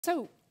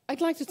So,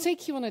 I'd like to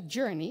take you on a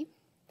journey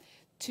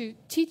to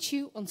teach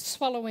you on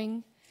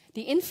swallowing,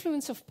 the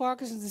influence of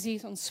Parkinson's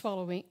disease on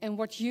swallowing, and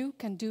what you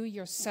can do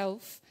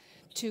yourself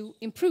to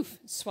improve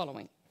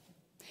swallowing.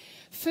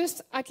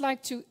 First, I'd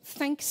like to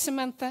thank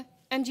Samantha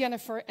and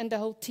Jennifer and the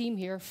whole team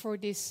here for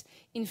this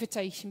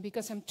invitation,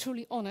 because I'm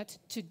truly honored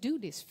to do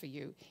this for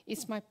you.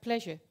 It's my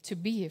pleasure to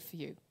be here for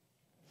you.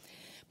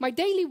 My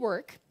daily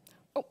work,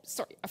 oh,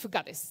 sorry, I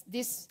forgot this.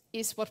 This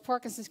is what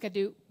Parkinson's can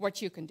do,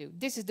 what you can do.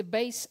 This is the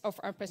base of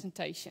our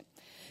presentation.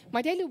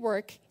 My daily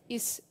work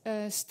is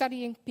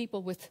studying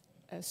people with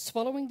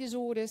swallowing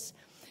disorders,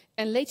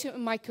 and later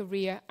in my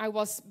career, I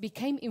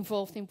became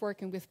involved in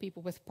working with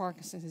people with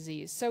Parkinson's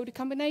disease. So the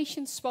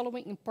combination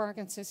swallowing and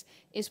Parkinson's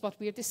is what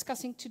we are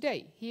discussing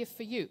today, here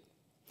for you.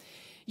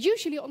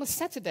 Usually on a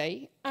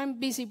Saturday, I'm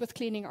busy with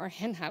cleaning our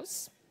hen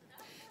house.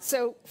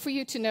 So for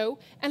you to know,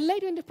 and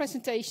later in the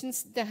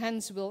presentations, the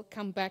hens will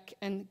come back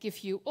and give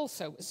you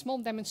also a small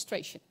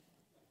demonstration.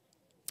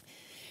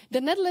 The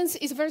Netherlands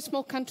is a very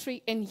small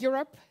country in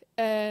Europe.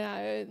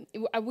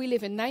 We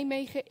live in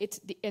Nijmegen, it's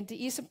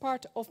the eastern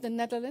part of the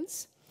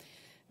Netherlands,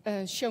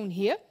 shown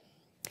here.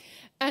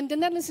 And the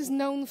Netherlands is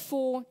known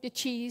for the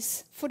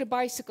cheese, for the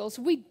bicycles.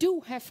 We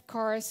do have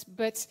cars,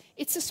 but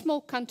it's a small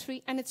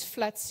country and it's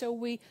flat, so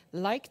we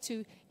like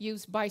to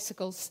use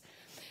bicycles.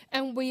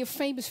 And we are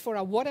famous for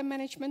our water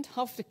management.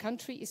 Half the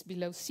country is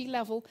below sea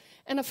level.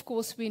 And of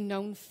course, we're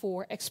known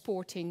for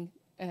exporting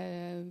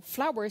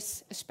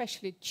flowers,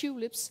 especially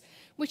tulips,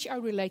 which are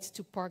related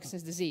to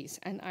Parkinson's disease.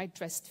 And I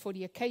dressed for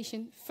the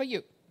occasion for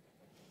you.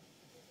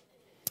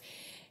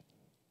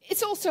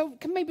 It's also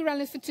maybe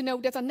relevant to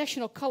know that our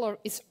national color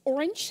is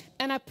orange,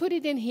 and I put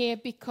it in here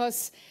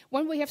because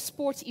when we have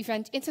sports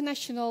events,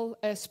 international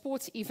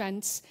sports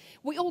events,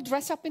 we all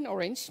dress up in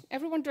orange.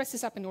 Everyone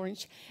dresses up in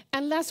orange.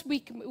 And last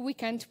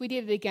weekend we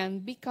did it again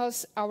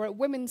because our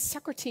women's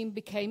soccer team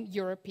became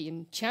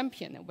European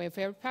champion, and we're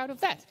very proud of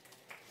that.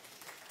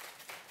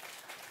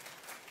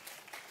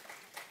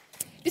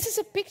 This is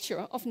a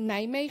picture of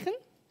Nijmegen,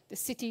 the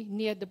city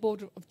near the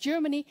border of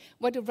Germany,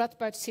 where the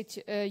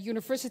Radboud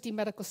University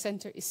Medical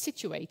Center is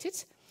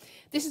situated.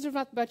 This is the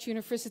Radboud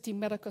University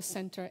Medical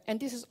Center, and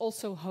this is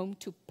also home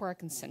to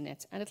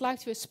Parkinsonet. And I'd like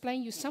to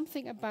explain you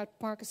something about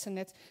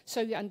Parkinsonet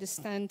so you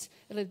understand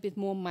a little bit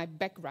more my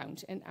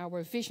background and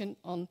our vision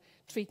on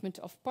treatment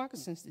of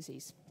Parkinson's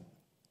disease.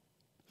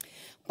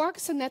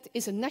 Parkinsonet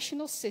is a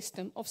national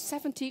system of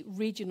 70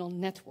 regional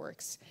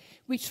networks.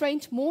 We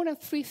trained more than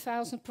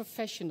 3,000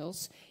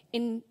 professionals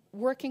in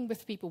working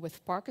with people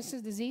with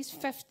Parkinson's disease,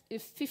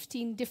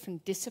 15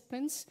 different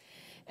disciplines.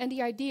 And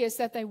the idea is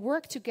that they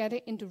work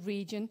together in the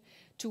region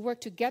to work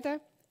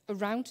together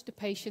around the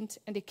patient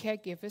and the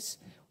caregivers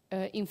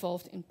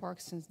involved in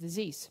Parkinson's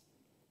disease.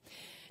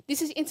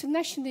 This is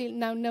internationally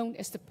now known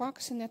as the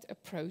Parkinsonet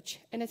approach,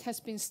 and it has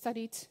been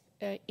studied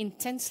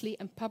intensely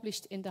and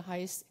published in the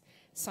highest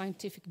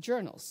scientific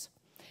journals.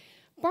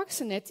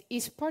 Parkinsonet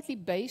is partly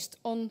based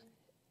on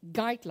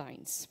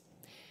guidelines.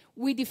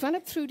 We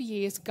developed through the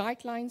years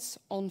guidelines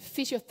on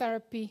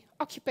physiotherapy,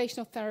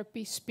 occupational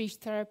therapy, speech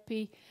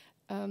therapy,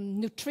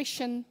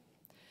 nutrition,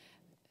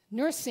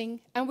 nursing,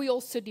 and we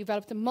also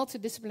developed a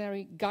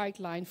multidisciplinary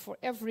guideline for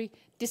every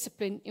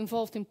discipline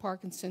involved in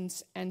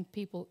Parkinson's and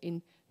people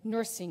in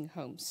nursing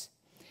homes.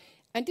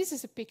 And this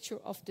is a picture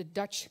of the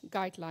Dutch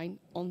guideline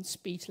on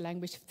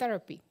speech-language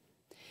therapy.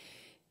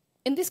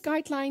 In this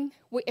guideline,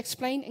 we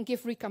explain and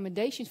give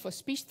recommendations for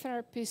speech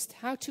therapists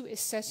how to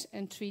assess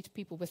and treat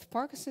people with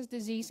Parkinson's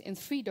disease in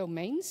 3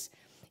 domains: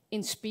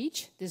 in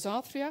speech,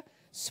 dysarthria,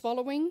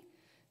 swallowing,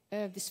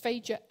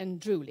 dysphagia, and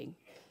drooling.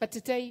 But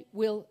today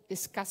we'll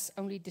discuss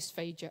only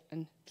dysphagia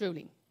and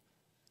drooling.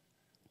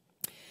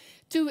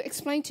 To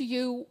explain to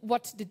you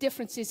what the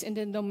difference is in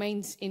the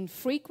domains in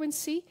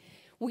frequency,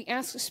 we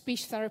asked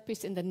speech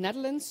therapists in the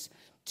Netherlands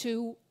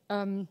to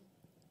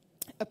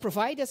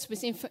provide us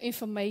with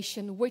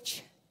information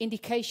which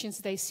indications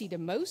they see the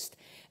most.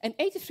 And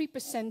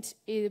 83%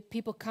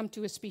 people come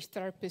to a speech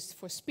therapist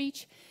for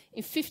speech.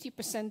 In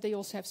 50% they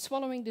also have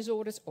swallowing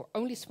disorders or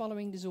only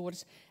swallowing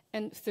disorders.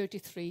 And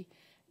 33%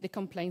 the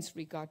complaints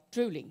regard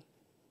drooling.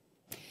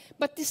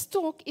 But this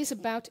talk is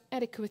about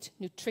adequate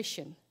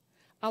nutrition.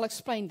 I'll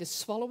explain the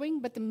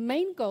swallowing, but the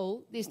main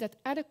goal is that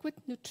adequate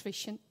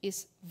nutrition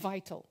is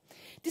vital.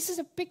 This is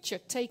a picture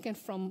taken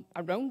from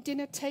our own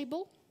dinner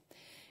table.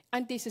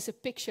 And this is a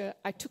picture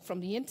I took from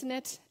the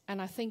internet, and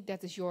I think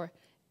that is your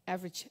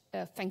average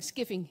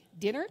Thanksgiving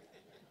dinner,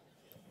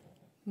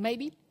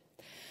 maybe.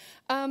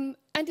 And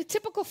the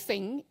typical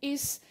thing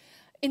is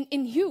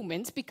in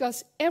humans,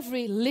 because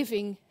every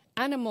living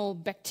animal,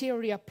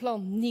 bacteria,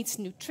 plant needs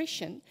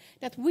nutrition,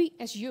 that we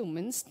as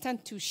humans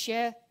tend to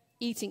share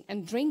eating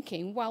and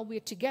drinking while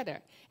we're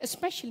together,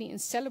 especially in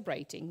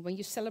celebrating. When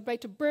you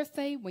celebrate a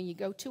birthday, when you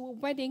go to a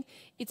wedding,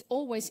 it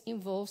always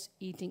involves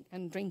eating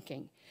and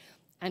drinking.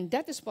 And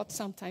that is what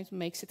sometimes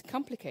makes it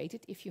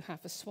complicated if you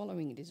have a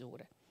swallowing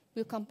disorder.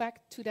 We'll come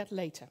back to that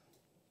later.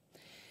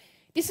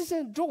 This is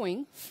a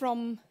drawing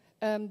from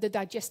the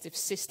digestive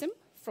system,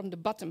 from the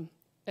bottom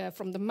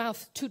from the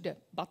mouth to the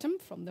bottom,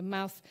 from the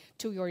mouth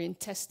to your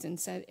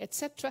intestines,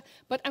 etc.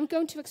 But I'm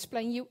going to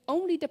explain you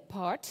only the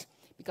part,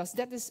 because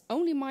that is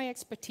only my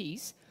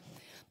expertise,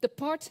 the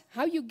part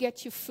how you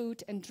get your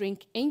food and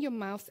drink in your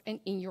mouth and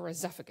in your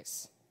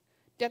esophagus.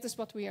 That is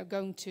what we are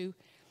going to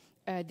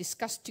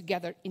discuss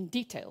together in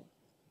detail.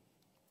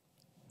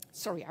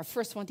 Sorry, I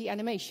first want the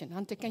animation.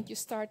 Hunter, can you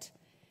start?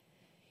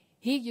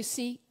 Here you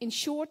see, in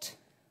short,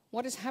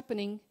 what is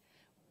happening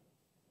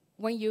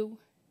when you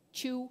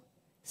chew,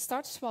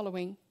 start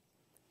swallowing.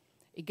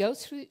 It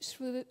goes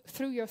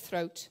through your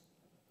throat.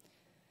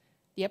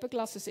 The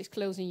epiglottis is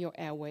closing your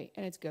airway,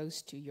 and it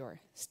goes to your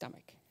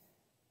stomach.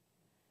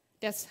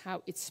 That's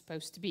how it's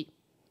supposed to be.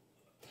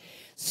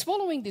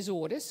 Swallowing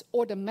disorders,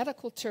 or the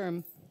medical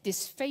term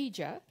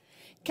dysphagia,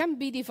 can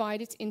be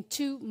divided in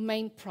two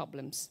main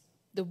problems.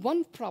 The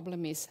one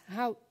problem is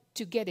how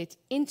to get it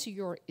into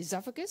your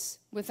esophagus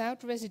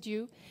without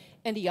residue,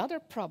 and the other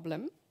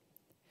problem,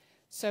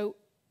 so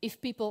if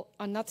people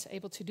are not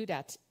able to do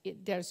that,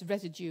 there's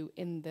residue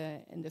in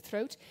the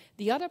throat.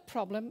 The other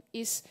problem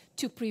is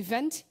to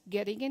prevent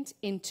getting it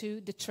into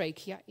the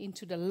trachea,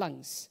 into the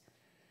lungs.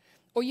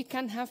 Or you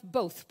can have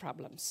both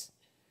problems.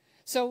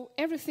 So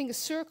everything is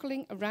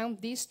circling around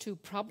these two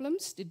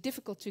problems, the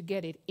difficult to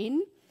get it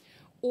in,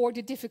 or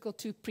the difficult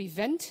to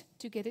prevent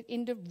to get it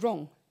in the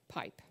wrong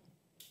pipe.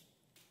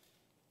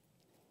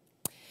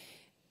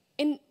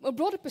 In a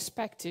broader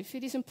perspective,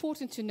 it is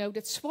important to know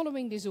that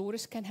swallowing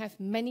disorders can have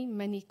many,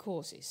 many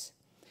causes.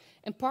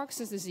 And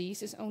Parkinson's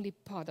disease is only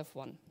part of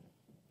one.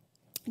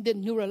 The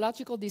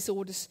neurological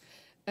disorders,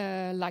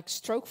 like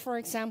stroke, for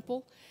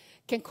example,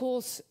 can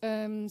cause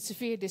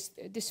severe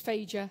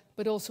dysphagia,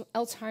 but also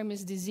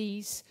Alzheimer's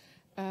disease,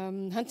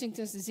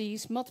 Huntington's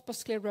disease, multiple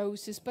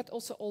sclerosis, but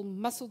also all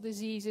muscle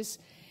diseases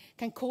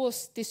can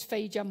cause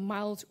dysphagia,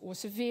 mild or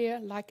severe,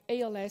 like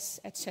ALS,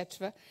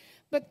 etc.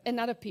 And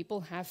other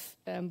people have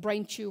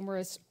brain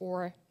tumors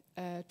or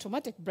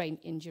traumatic brain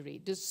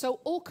injury. So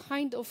all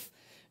kind of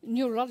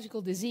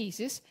neurological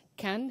diseases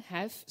can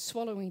have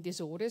swallowing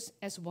disorders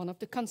as one of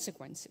the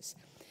consequences.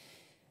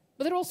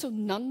 But there are also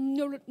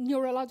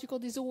non-neurological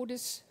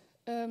disorders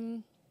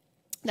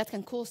that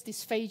can cause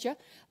dysphagia,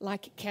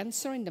 like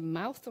cancer in the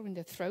mouth or in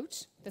the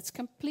throat. That's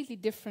completely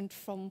different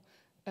from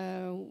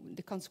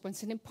the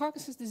consequences. And in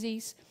Parkinson's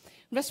disease,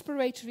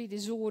 respiratory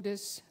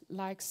disorders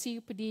like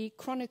COPD,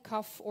 chronic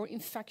cough, or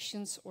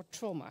infections or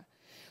trauma.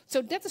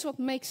 So that is what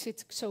makes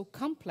it so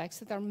complex,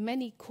 that there are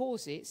many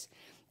causes.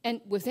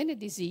 And within a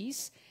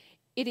disease,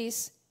 it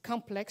is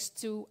complex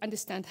to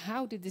understand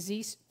how the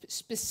disease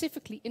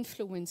specifically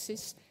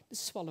influences the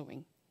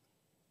swallowing.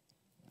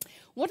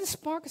 What does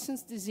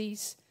Parkinson's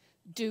disease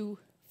do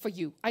for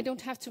you? I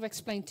don't have to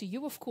explain to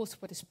you, of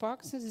course, what is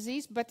Parkinson's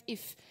disease, but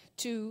if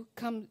to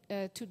come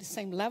to the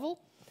same level,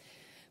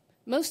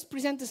 most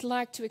presenters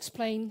like to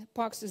explain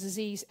Parkinson's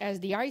disease as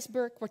the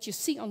iceberg. What you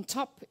see on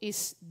top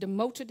is the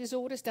motor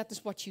disorders, that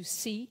is what you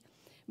see,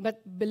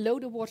 but below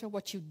the water,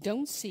 what you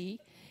don't see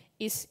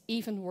is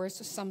even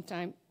worse, or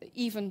sometimes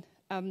even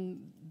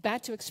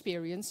bad to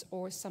experience,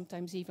 or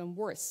sometimes even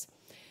worse.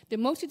 The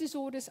motor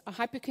disorders are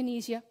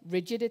hyperkinesia,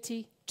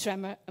 rigidity,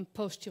 tremor, and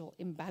postural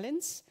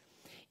imbalance.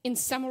 In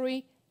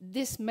summary,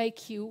 this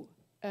makes you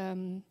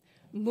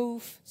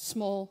move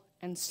small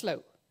and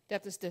slow.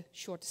 That is the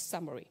short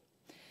summary.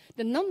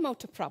 The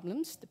non-motor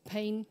problems, the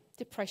pain,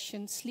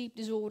 depression, sleep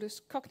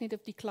disorders,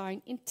 cognitive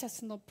decline,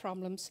 intestinal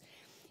problems,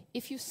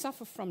 if you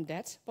suffer from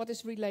that, what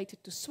is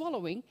related to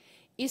swallowing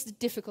is the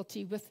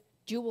difficulty with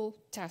dual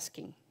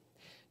tasking.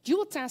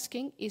 Dual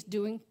tasking is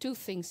doing two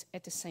things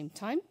at the same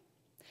time.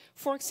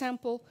 For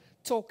example,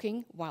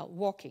 talking while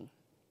walking.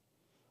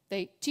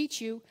 They teach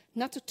you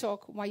not to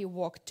talk while you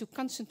walk, to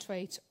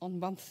concentrate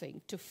on one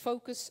thing, to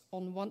focus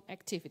on one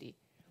activity.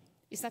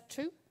 Is that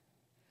true?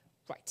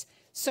 Right.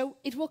 So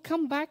it will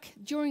come back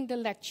during the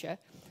lecture,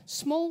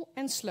 small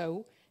and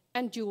slow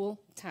and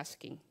dual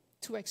tasking,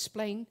 to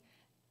explain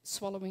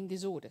swallowing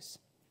disorders.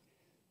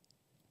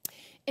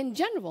 In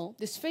general,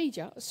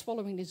 dysphagia,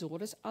 swallowing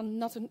disorders, are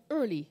not an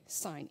early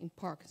sign in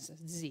Parkinson's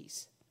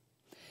disease.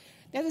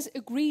 That is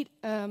agreed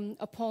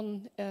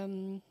upon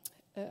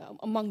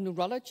among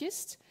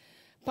neurologists,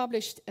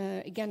 published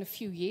again a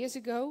few years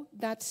ago,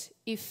 that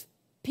if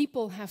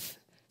people have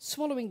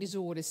swallowing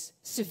disorders,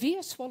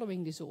 severe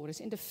swallowing disorders,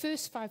 in the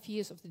first 5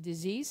 years of the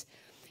disease,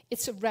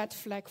 it's a red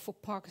flag for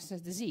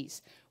Parkinson's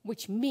disease,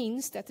 which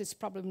means that it's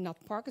probably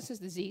not Parkinson's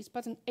disease,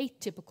 but an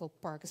atypical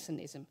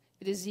Parkinsonism,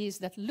 a disease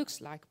that looks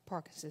like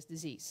Parkinson's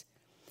disease.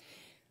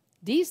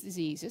 These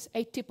diseases,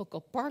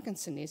 atypical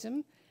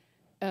Parkinsonism,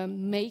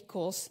 may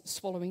cause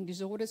swallowing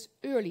disorders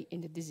early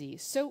in the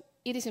disease. So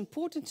it is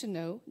important to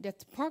know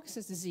that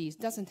Parkinson's disease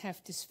doesn't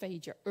have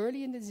dysphagia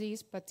early in the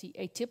disease, but the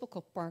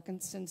atypical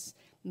Parkinson's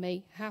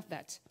may have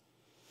that.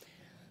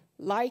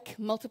 Like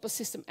multiple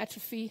system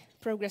atrophy,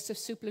 progressive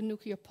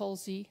supranuclear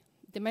palsy,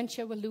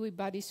 dementia with Lewy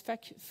bodies,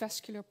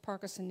 vascular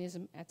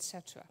Parkinsonism,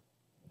 etc.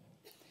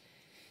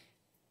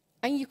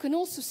 And you can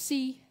also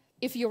see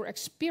if you're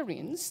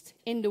experienced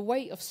in the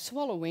way of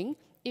swallowing,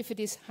 if it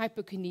is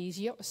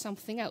hypokinesia or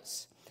something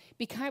else.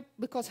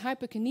 because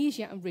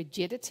hyperkinesia and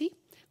rigidity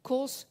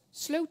cause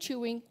slow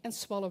chewing and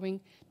swallowing,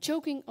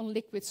 choking on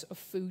liquids of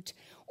food,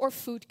 or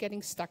food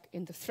getting stuck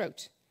in the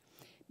throat.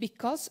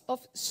 Because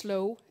of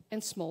slow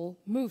and small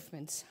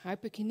movements,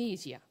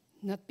 hyperkinesia,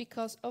 not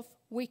because of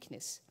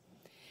weakness.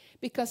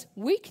 Because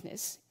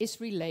weakness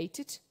is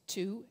related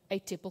to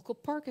atypical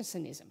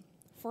Parkinsonism.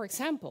 For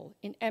example,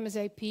 in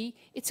MSAP,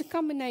 it's a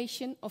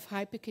combination of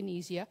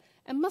hyperkinesia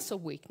and muscle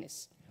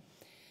weakness.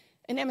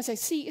 In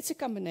MSAC, it's a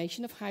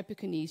combination of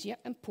hyperkinesia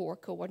and poor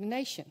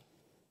coordination.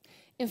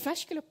 In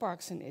vascular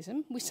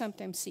Parkinsonism, we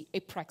sometimes see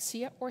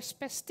apraxia or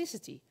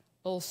spasticity,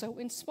 also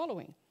in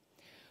swallowing.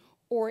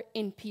 Or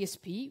in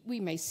PSP, we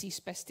may see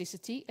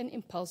spasticity and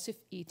impulsive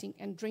eating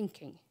and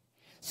drinking.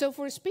 So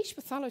for a speech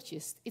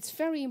pathologist, it's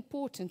very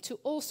important to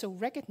also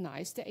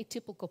recognize the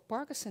atypical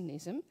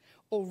Parkinsonism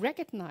or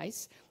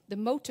recognize the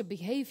motor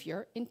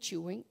behavior in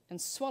chewing and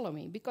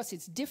swallowing, because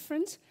it's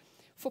different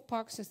for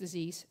Parkinson's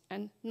disease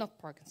and not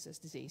Parkinson's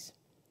disease.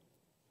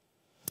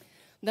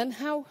 Then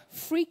how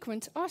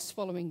frequent are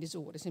swallowing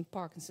disorders in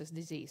Parkinson's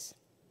disease?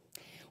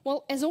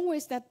 Well, as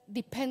always, that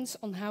depends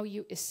on how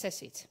you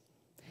assess it.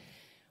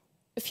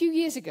 A few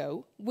years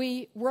ago,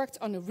 we worked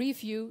on a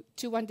review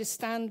to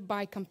understand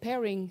by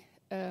comparing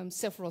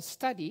several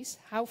studies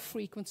how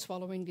frequent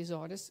swallowing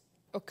disorders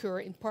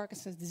occur in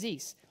Parkinson's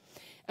disease.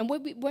 And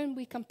when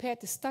we compared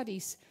the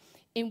studies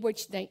in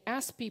which they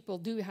asked people,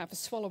 do you have a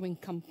swallowing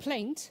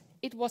complaint,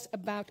 it was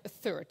about a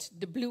third,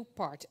 the blue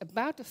part.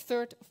 About a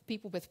third of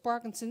people with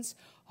Parkinson's,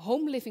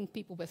 home-living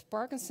people with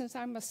Parkinson's,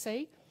 I must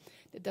say,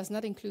 that does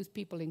not include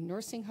people in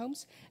nursing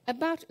homes,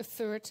 about a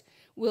third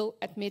will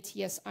admit,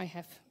 yes, I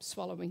have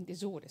swallowing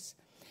disorders.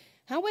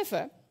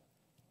 However,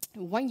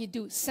 when you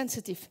do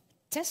sensitive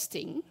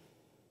testing,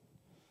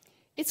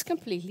 it's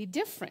completely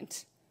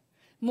different.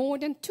 More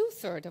than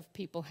 2/3 of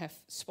people have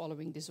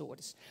swallowing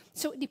disorders.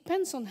 So it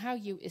depends on how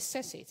you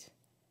assess it.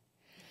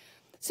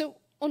 So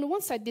on the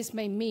one side, this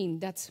may mean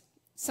that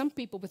some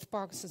people with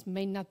Parkinson's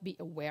may not be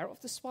aware of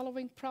the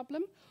swallowing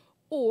problem,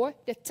 or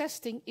the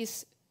testing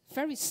is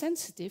very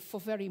sensitive for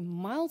very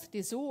mild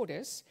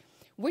disorders,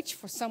 which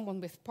for someone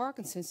with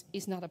Parkinson's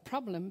is not a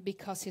problem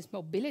because his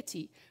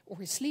mobility or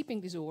his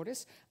sleeping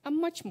disorders are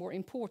much more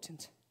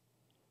important.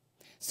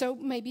 So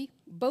maybe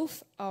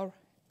both are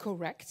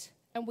correct,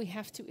 and we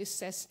have to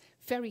assess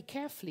very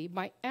carefully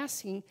by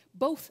asking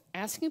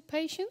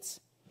patients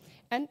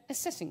and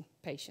assessing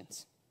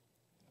patients.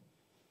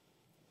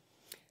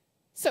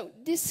 So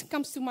this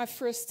comes to my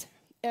first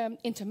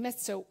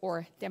intermezzo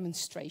or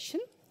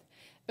demonstration.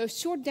 A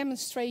short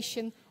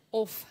demonstration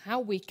of how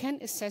we can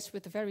assess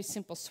with a very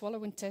simple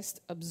swallowing test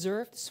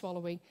observed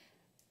swallowing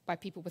by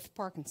people with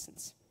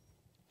Parkinson's.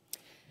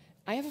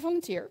 I have a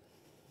volunteer.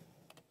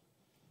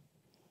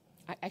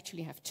 I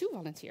actually have 2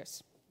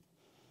 volunteers.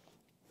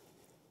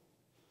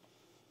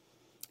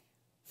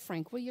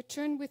 Frank, will you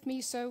turn with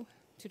me to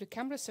the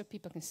camera so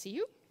people can see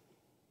you?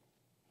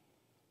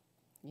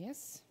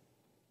 Yes.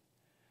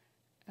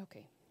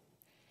 Okay.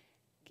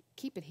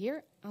 Keep it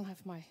here. I'll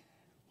have my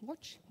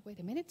watch. Wait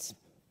a minute.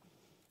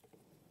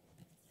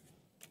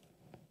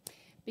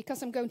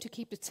 Because I'm going to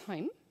keep the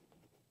time.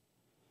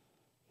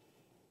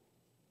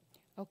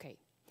 Okay.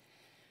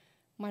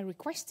 My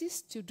request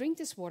is to drink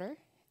this water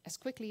as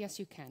quickly as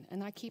you can,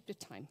 and I keep the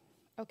time.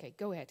 Okay,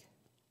 go ahead.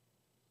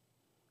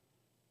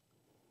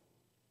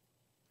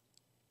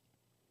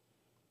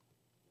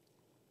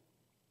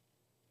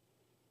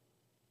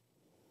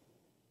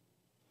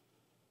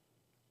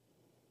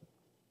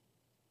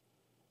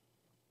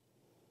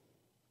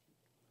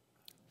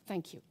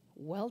 Thank you.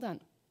 Well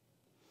done.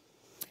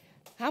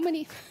 How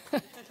many?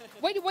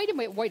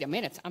 wait a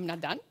minute. I'm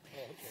not done.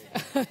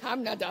 Oh, okay.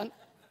 I'm not done.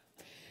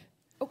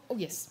 Oh,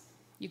 yes.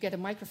 You get a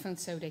microphone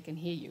so they can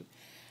hear you.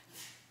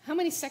 How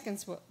many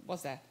seconds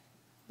was that?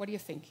 What do you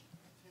think?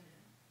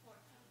 13.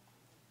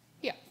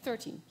 Yeah,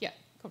 13. Yeah,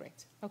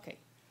 correct. Okay.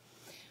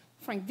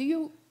 Frank, do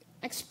you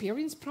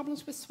experience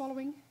problems with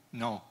swallowing?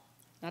 No.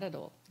 Not at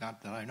all?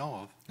 Not that I know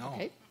of, no.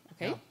 Okay,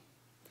 okay.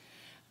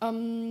 Yeah.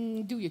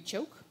 Do you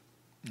choke?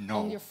 No.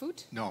 On your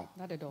food? No.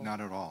 Not at all? Not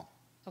at all.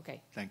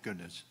 Okay. Thank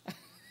goodness.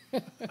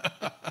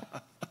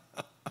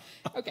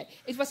 Okay,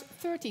 it was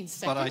 13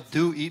 seconds. But I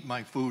do eat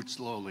my food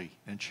slowly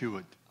and chew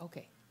it.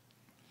 Okay.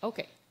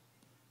 Okay.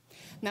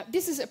 Now,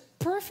 this is a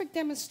perfect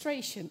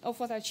demonstration of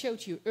what I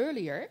showed you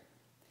earlier.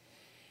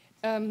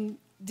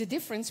 The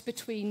difference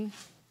between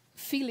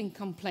feeling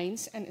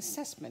complaints and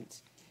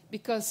assessment.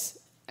 Because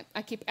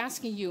I keep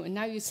asking you, and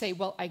now you say,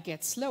 well, I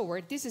get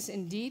slower. This is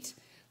indeed,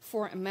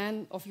 for a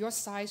man of your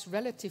size,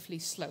 relatively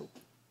slow.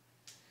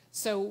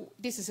 So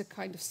this is a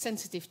kind of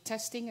sensitive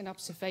testing and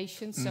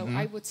observation. So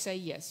I would say,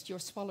 yes, your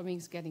swallowing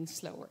is getting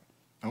slower.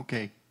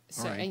 Okay,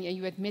 So, all right. and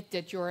you admit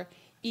that your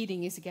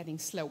eating is getting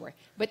slower.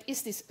 But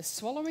is this a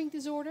swallowing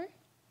disorder?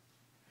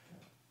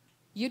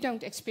 You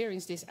don't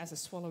experience this as a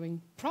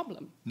swallowing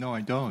problem. No,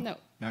 I don't. No.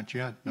 Not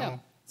yet, no.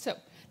 So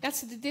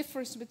that's the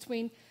difference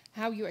between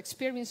how you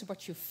experience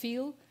what you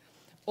feel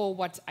or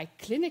what I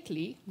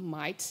clinically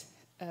might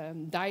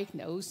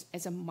diagnosed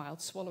as a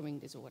mild swallowing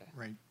disorder.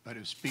 Right. By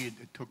the speed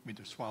it took me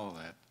to swallow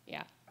that.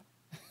 Yeah.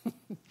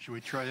 Should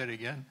we try that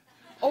again?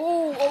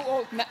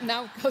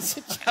 Now goes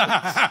the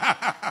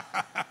challenge.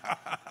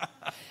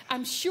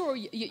 I'm sure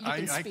you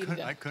can speed it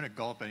up. I couldn't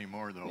gulp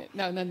anymore, though.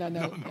 No.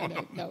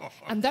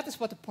 And that is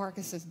what the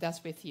Parkinson's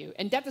does with you.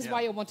 And that is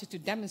why I wanted to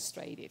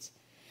demonstrate it.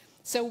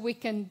 So we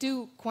can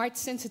do quite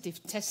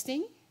sensitive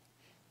testing.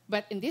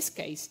 But in this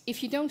case,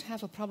 if you don't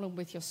have a problem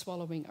with your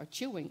swallowing or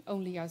chewing,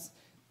 only as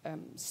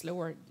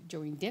slower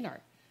during dinner,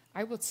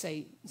 I would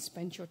say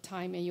spend your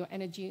time and your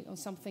energy on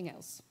something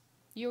else.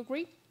 You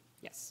agree?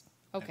 Yes.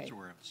 Okay. That's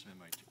where I'm spending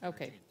my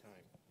energy and time.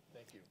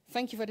 Thank you.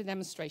 Thank you for the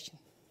demonstration.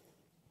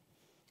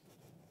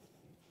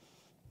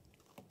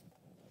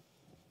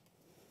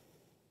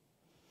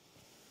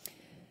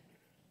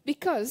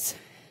 Because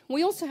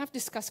we also have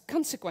discussed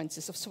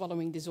consequences of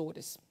swallowing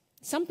disorders.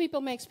 Some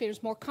people may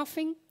experience more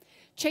coughing,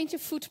 change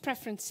of food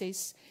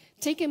preferences,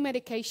 taking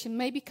medication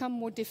may become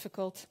more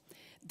difficult,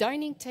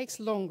 dining takes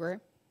longer,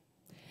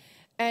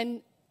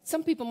 and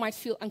some people might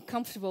feel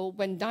uncomfortable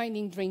when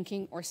dining,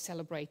 drinking, or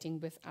celebrating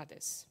with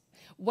others.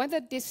 Whether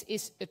this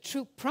is a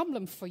true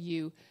problem for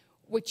you,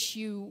 which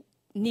you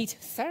need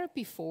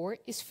therapy for,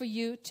 is for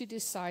you to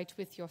decide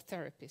with your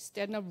therapist.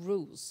 There are no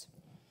rules.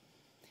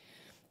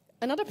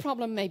 Another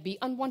problem may be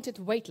unwanted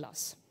weight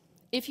loss.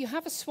 If you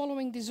have a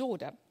swallowing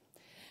disorder,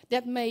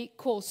 that may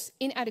cause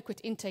inadequate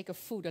intake of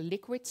food or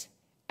liquid,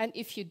 and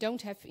if you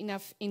don't have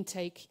enough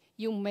intake,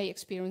 you may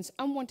experience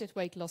unwanted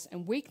weight loss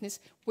and weakness,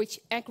 which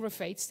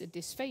aggravates the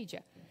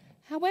dysphagia.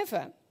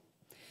 However,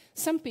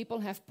 some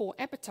people have poor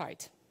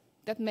appetite.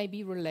 That may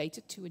be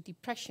related to a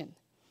depression.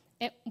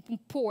 And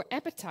poor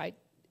appetite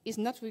is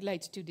not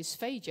related to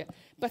dysphagia,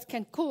 but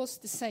can cause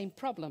the same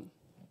problem.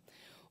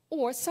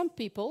 Or some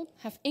people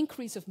have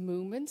increase of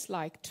movements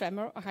like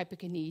tremor or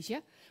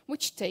hyperkinesia,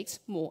 which takes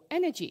more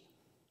energy.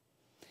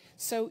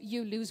 So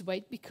you lose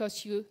weight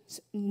because you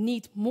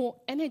need more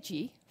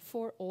energy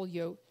for all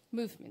your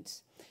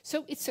movements.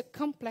 So it's a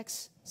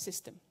complex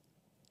system.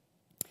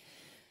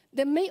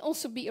 There may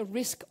also be a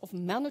risk of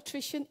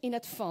malnutrition in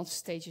advanced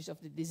stages of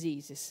the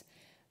diseases.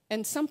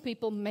 And some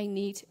people may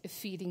need a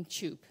feeding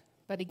tube.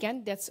 But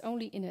again, that's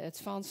only in the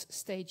advanced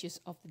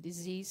stages of the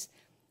disease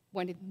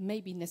when it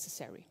may be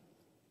necessary.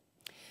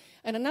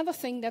 And another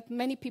thing that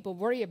many people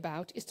worry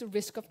about is the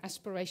risk of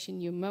aspiration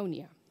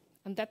pneumonia.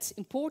 And that's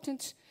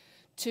important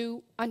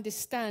to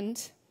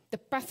understand the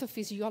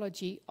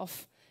pathophysiology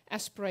of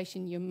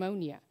aspiration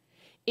pneumonia.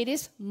 It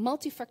is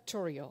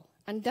multifactorial,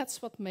 and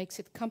that's what makes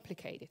it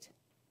complicated.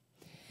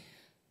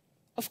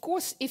 Of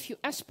course, if you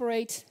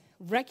aspirate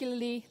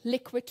regularly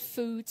liquid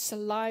food,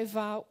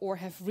 saliva, or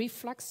have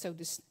reflux, so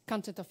the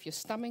content of your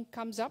stomach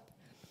comes up,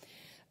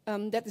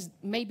 that is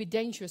maybe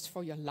dangerous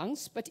for your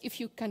lungs, but if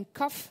you can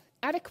cough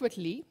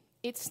adequately,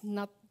 it's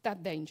not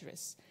that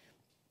dangerous.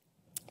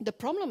 The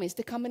problem is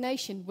the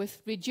combination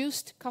with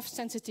reduced cough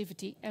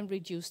sensitivity and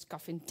reduced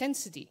cough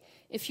intensity.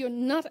 If you're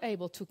not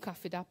able to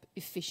cough it up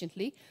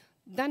efficiently,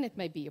 then it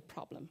may be a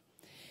problem.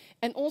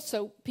 And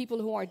also,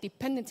 people who are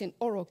dependent in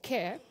oral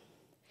care,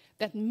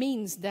 that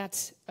means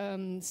that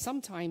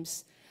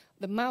sometimes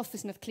the mouth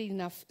is not clean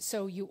enough,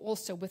 so you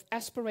also, with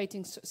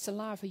aspirating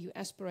saliva, you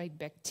aspirate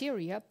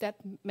bacteria that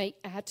may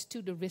add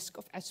to the risk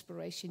of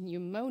aspiration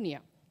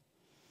pneumonia.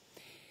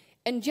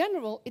 In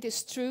general, it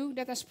is true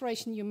that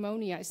aspiration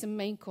pneumonia is the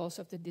main cause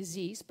of the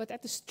disease, but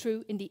that is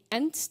true in the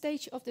end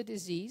stage of the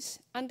disease,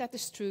 and that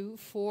is true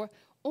for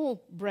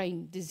all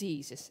brain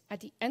diseases. At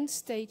the end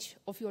stage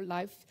of your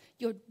life,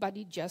 your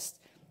body just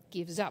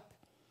gives up.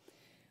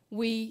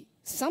 We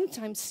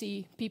sometimes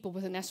see people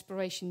with an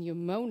aspiration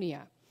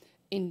pneumonia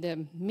in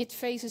the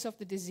mid-phases of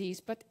the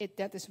disease, but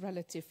that is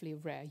relatively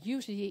rare.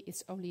 Usually,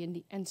 it's only in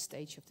the end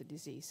stage of the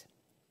disease.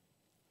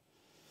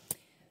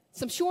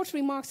 Some short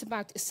remarks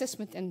about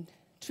assessment and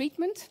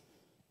treatment.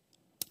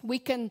 We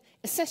can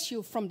assess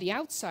you from the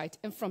outside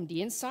and from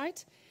the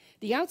inside.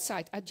 The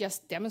outside I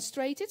just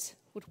demonstrated,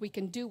 what we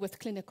can do with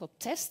clinical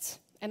tests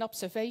and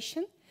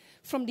observation.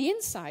 From the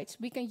inside,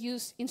 we can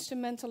use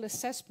instrumental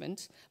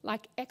assessment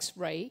like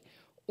X-ray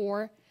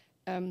or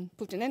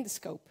put an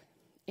endoscope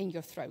in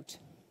your throat.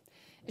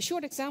 A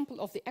short example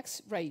of the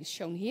X-ray is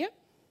shown here.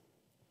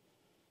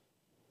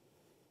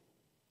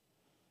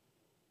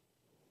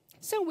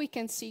 So we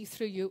can see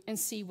through you and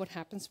see what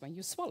happens when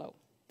you swallow.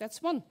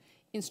 That's one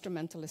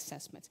instrumental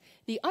assessment.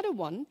 The other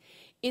one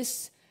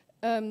is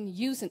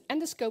use an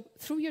endoscope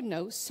through your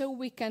nose so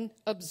we can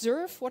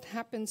observe what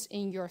happens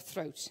in your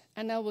throat.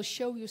 And I will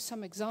show you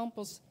some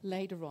examples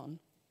later on.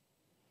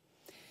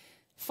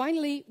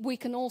 Finally, we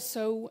can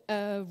also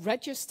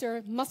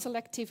register muscle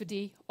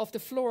activity of the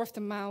floor of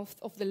the mouth,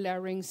 of the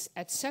larynx,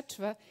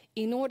 etc.,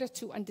 in order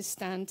to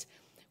understand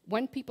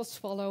when people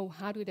swallow,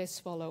 how do they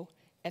swallow,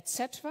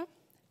 etc.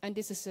 And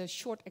this is a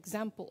short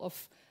example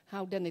of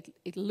how then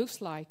it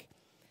looks like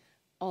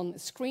on the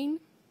screen.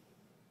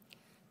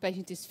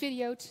 Patient is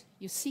videoed,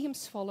 you see him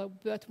swallow,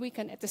 but we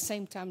can at the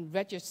same time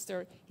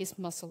register his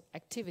muscle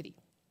activity.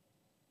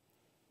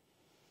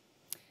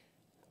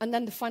 And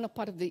then the final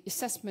part of the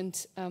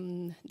assessment,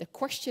 the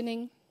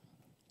questioning.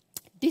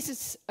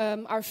 These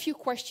are a few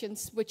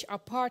questions which are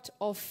part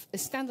of a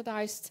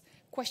standardized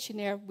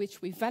questionnaire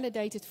which we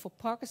validated for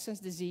Parkinson's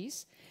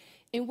disease,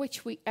 in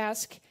which we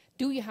ask,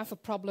 do you have a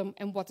problem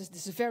and what is the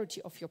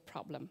severity of your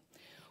problem?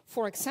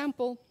 For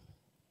example,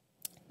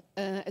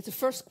 as the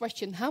first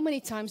question, how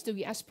many times do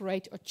you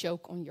aspirate or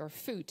choke on your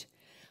food?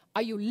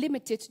 Are you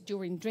limited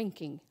during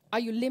drinking? Are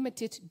you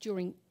limited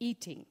during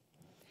eating?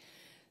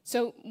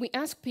 So we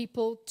ask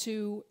people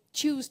to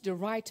choose the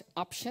right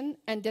option,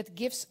 and that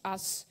gives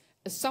us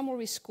a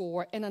summary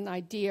score and an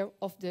idea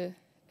of the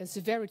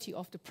severity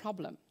of the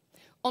problem.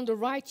 On the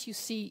right, you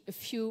see a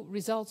few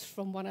results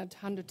from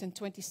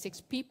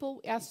 126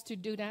 people asked to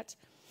do that.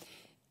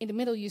 In the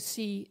middle, you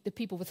see the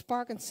people with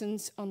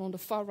Parkinson's, and on the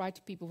far right,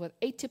 people with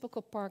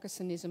atypical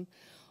Parkinsonism.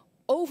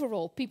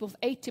 Overall, people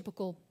with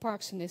atypical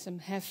Parkinsonism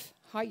have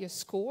higher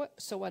score,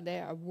 so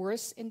they are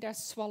worse in their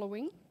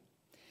swallowing.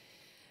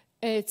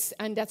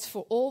 And that's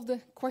for all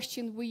the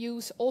questions we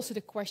use. Also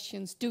the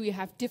questions, do you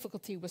have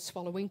difficulty with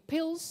swallowing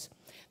pills?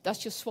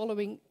 Does your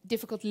swallowing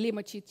difficulty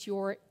limit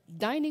your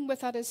dining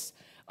with others?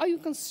 Are you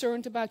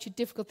concerned about your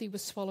difficulty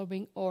with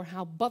swallowing, or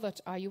how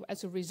bothered are you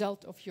as a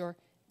result of your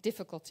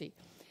difficulty?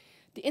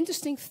 The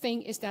interesting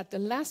thing is that the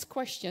last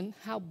question,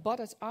 how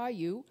bothered are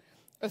you,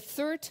 a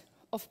third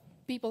of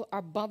people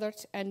are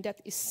bothered, and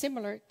that is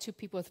similar to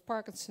people with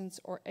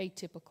Parkinson's or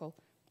atypical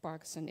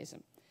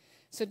Parkinsonism.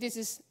 So this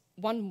is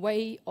one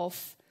way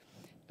of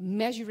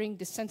measuring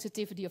the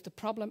sensitivity of the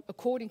problem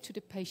according to the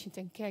patient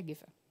and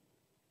caregiver.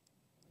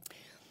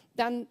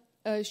 Then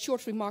a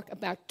short remark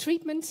about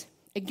treatment.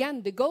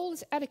 Again, the goal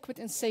is adequate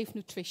and safe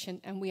nutrition,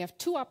 and we have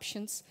two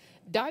options: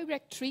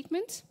 direct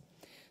treatment,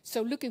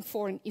 so looking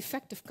for an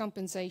effective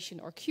compensation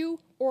or cue,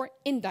 or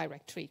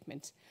indirect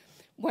treatment,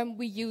 when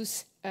we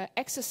use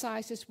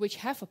exercises which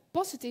have a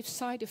positive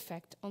side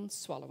effect on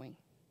swallowing.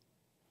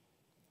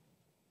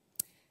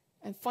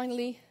 And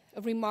finally, a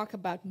remark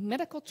about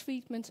medical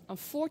treatment.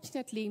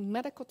 Unfortunately,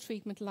 medical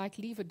treatment like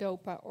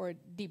levodopa or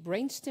deep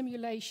brain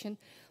stimulation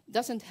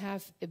doesn't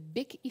have a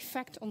big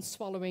effect on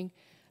swallowing,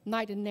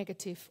 neither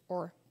negative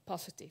or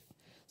positive.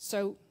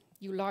 So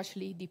you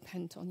largely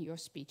depend on your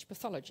speech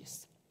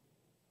pathologist.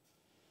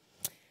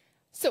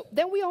 So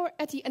then we are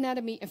at the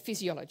anatomy and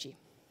physiology.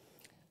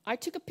 I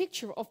took a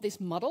picture of this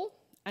model,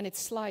 and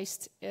it's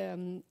sliced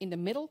in the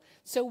middle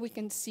so we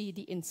can see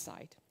the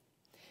inside.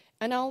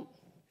 And I'll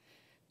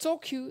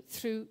talk you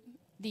through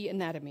the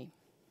anatomy.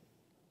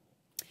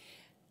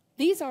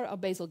 These are our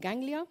basal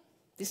ganglia.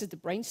 This is the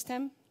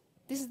brainstem.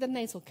 This is the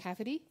nasal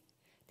cavity.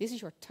 This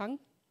is your tongue.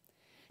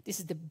 This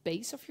is the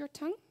base of your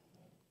tongue.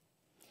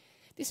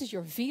 This is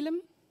your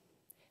velum.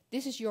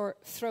 This is your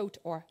throat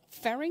or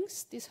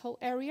pharynx, this whole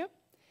area.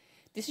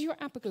 This is your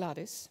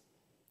epiglottis.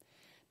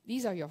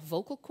 These are your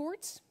vocal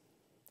cords.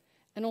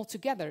 And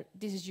altogether,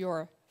 this is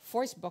your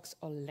voice box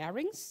or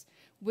larynx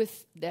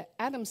with the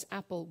Adam's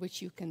apple,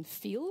 which you can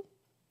feel.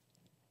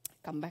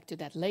 Come back to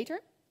that later.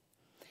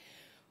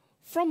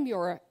 From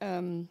your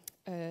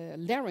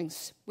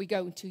larynx, we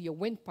go into your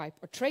windpipe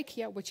or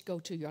trachea, which go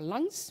to your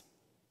lungs.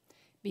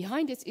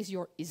 Behind it is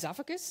your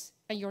esophagus,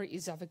 and your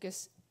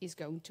esophagus is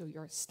going to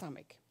your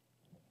stomach.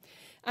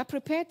 I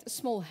prepared a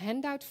small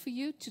handout for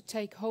you to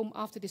take home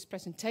after this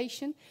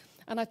presentation,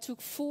 and I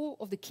took 4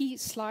 of the key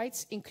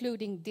slides,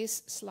 including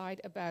this slide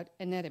about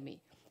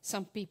anatomy.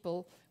 Some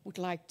people would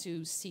like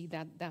to see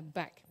that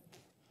back.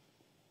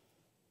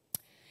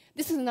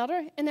 This is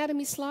another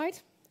anatomy slide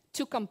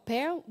to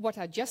compare what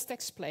I just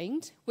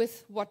explained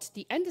with what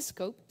the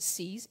endoscope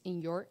sees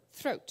in your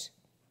throat.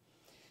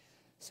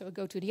 So I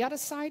go to the other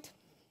side.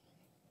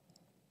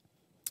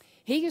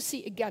 Here you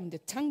see again the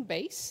tongue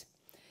base.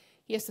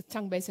 Here's the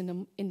tongue base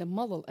in the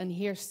model, and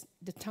here's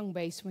the tongue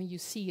base when you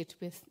see it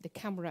with the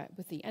camera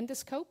with the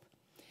endoscope.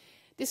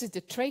 This is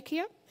the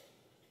trachea.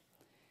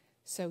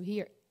 So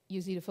here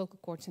you see the vocal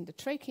cords in the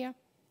trachea.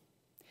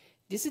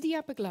 This is the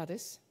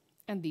epiglottis,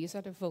 and these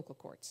are the vocal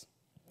cords.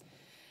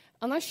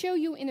 And I'll show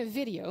you in a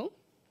video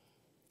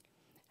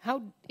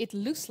how it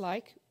looks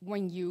like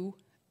when you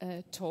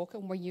talk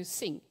and when you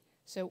sing.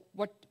 So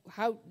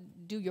how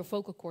do your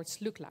vocal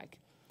cords look like?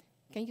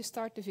 Can you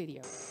start the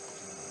video?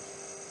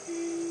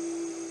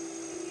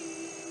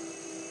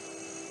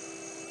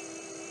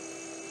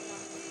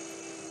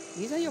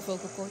 These are your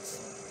vocal cords.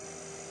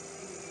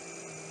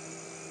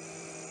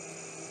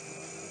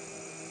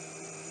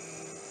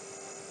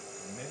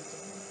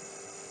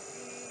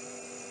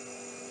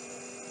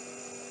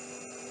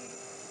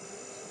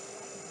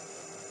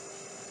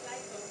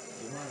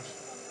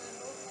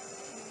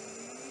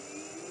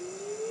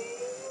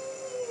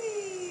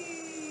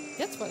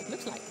 That's what it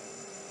looks like.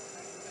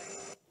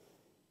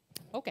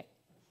 Okay.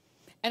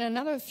 And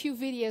another few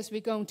videos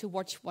we're going to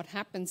watch what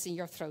happens in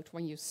your throat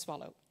when you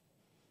swallow.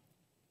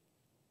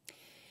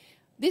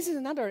 This is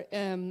another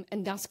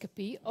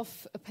endoscopy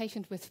of a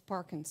patient with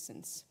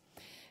Parkinson's.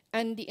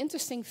 And the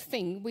interesting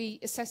thing, we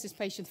assess this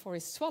patient for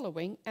his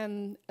swallowing,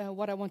 and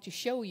what I want to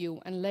show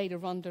you, and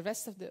later on the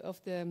rest of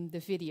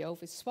the video of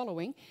his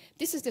swallowing,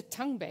 this is the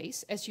tongue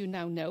base, as you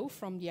now know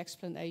from the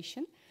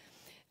explanation.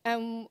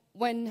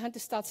 When Hunter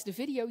starts the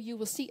video, you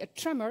will see a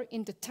tremor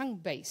in the tongue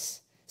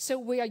base. So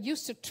we are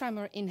used to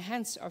tremor in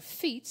hands or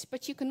feet,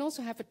 but you can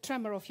also have a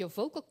tremor of your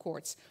vocal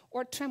cords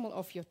or a tremor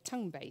of your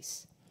tongue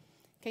base.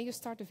 Can you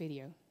start the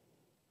video?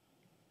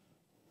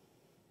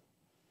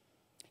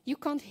 You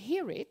can't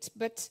hear it,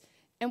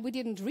 and we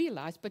didn't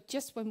realize, but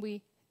just when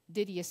we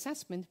did the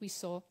assessment, we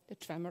saw the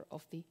tremor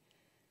of the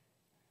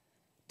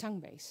tongue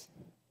base.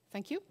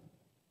 Thank you.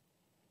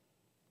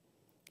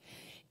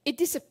 It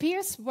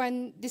disappears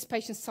when this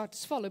patient starts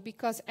to swallow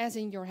because, as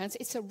in your hands,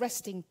 it's a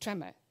resting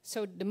tremor.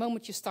 So the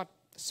moment you start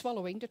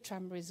swallowing, the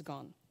tremor is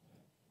gone.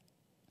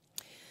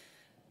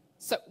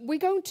 So we're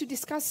going to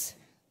discuss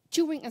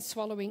chewing and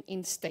swallowing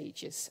in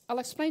stages. I'll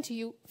explain to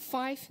you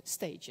 5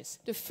 stages.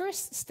 The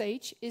first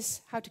stage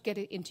is how to get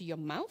it into your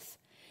mouth.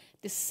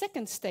 The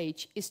second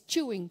stage is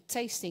chewing,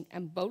 tasting,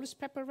 and bolus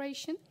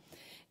preparation.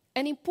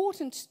 And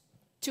important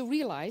to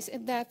realize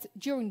is that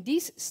during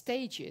these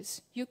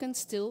stages, you can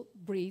still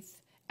breathe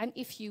and,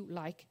 if you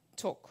like,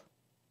 talk.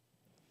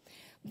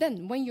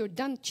 Then, when you're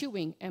done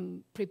chewing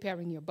and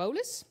preparing your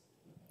bolus,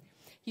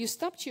 you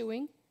stop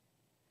chewing,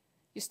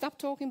 you stop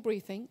talking,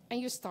 breathing, and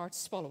you start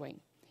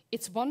swallowing.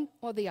 It's one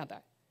or the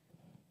other.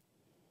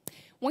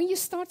 When you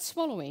start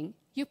swallowing,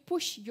 you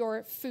push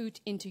your food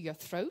into your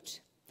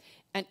throat,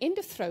 and in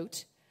the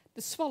throat,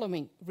 the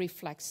swallowing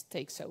reflex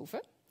takes over,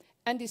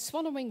 and the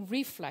swallowing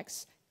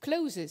reflex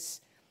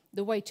closes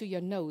the way to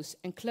your nose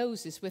and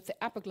closes with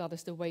the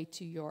epiglottis the way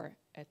to your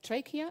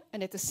trachea,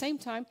 and at the same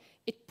time,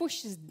 it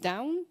pushes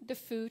down the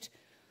food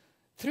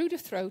through the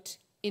throat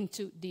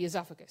into the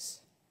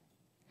esophagus.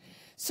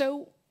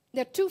 So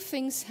there are 2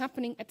 things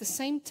happening at the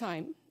same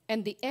time,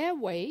 and the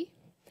airway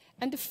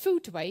and the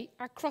foodway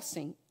are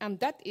crossing, and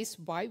that is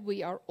why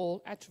we are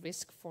all at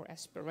risk for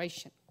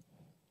aspiration.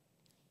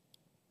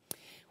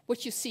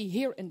 What you see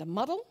here in the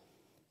model,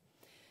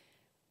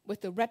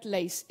 with the red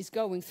lace is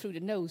going through the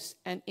nose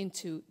and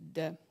into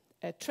the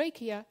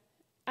trachea,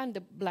 and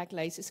the black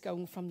lace is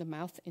going from the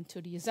mouth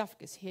into the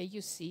esophagus. Here you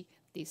see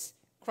this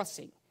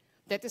crossing.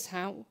 That is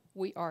how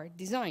we are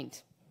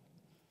designed.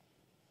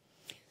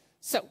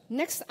 So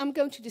next I'm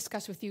going to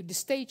discuss with you the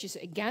stages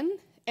again,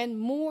 and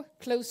more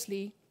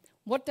closely,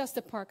 what does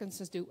the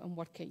Parkinson's do and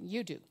what can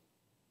you do?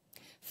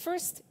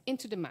 First,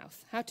 into the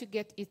mouth, how to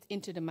get it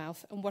into the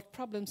mouth and what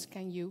problems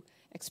can you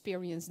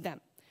experience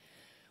then.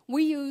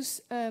 We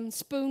use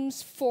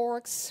spoons,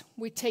 forks,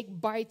 we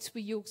take bites,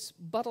 we use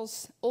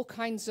bottles, all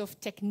kinds of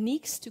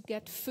techniques to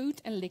get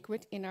food and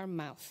liquid in our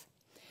mouth.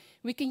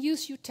 We can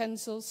use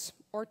utensils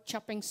or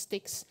chopping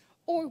sticks,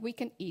 or we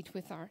can eat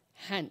with our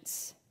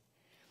hands.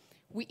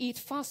 We eat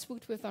fast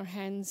food with our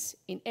hands.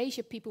 In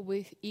Asia, people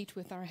eat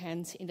with our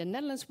hands. In the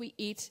Netherlands, we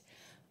eat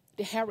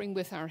the herring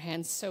with our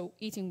hands, so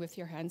eating with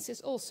your hands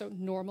is also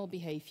normal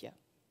behavior.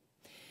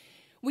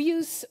 We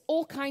use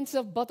all kinds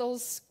of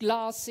bottles,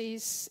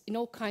 glasses, in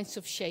all kinds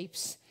of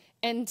shapes.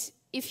 And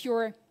if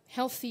you're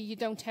healthy, you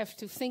don't have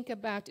to think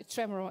about a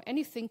tremor or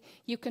anything.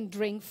 You can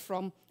drink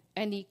from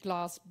any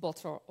glass,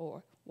 bottle,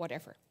 or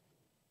whatever.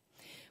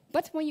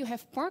 But when you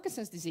have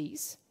Parkinson's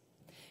disease,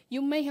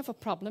 you may have a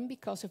problem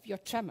because of your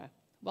tremor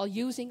while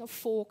using a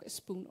fork, a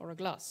spoon, or a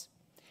glass.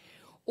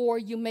 Or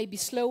you may be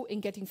slow in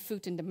getting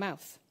food in the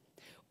mouth.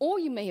 Or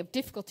you may have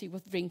difficulty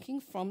with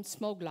drinking from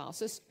small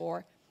glasses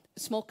or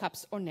small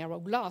cups or narrow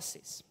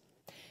glasses.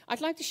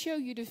 I'd like to show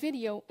you the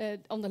video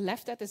on the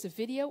left. That is a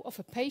video of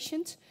a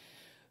patient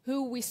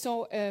who we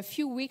saw a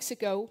few weeks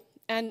ago,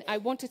 and I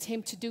wanted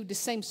him to do the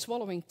same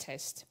swallowing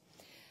test.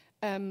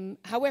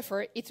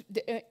 However,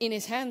 in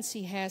his hands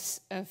he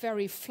has a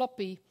very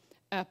floppy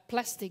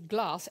plastic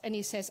glass, and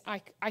he says,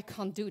 I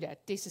can't do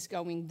that, this is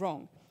going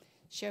wrong.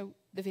 Show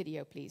the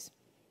video, please.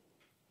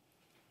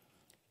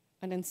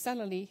 And then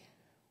suddenly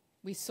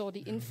we saw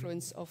the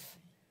influence of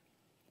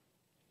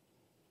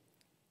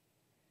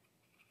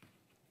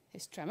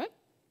his tremor.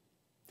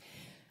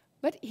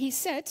 But he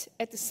said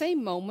at the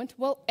same moment,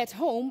 well, at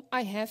home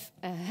I have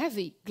a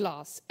heavy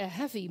glass, a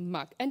heavy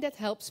mug, and that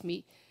helps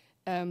me.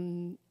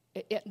 Then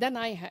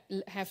I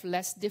have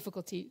less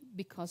difficulty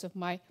because of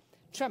my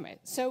tremor.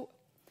 So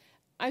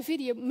I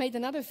made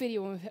another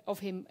video of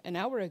him an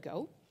hour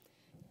ago.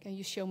 Can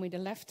you show me the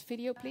left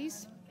video,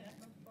 please?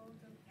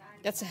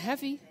 That's a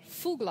heavy,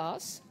 full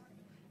glass.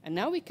 And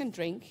now we can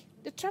drink.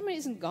 The tremor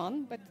isn't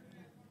gone, but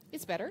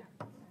it's better.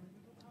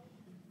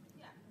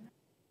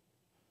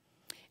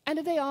 And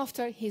the day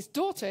after, his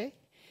daughter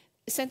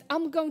said,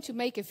 I'm going to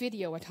make a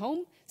video at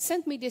home.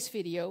 Send me this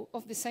video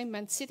of the same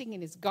man sitting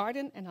in his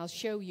garden, and I'll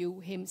show you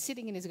him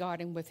sitting in his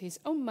garden with his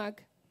own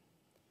mug.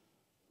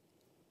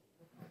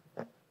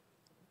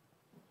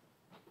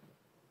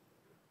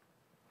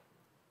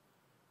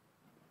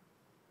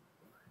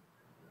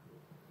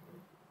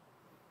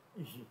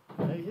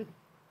 Deze?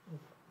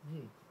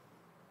 Nee.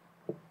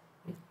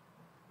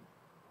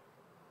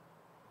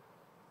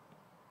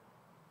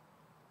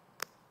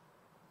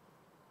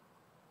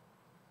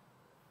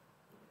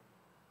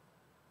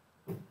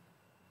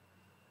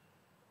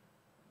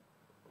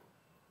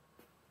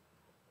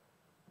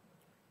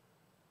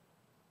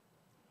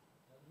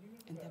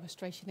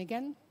 demonstration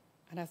again.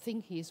 And I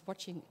think he is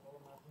watching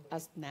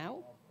us now.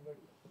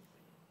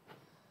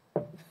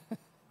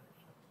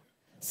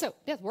 So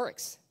that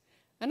works.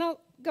 And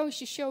I'll go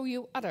to show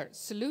you other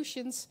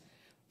solutions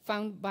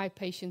found by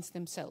patients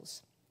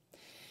themselves.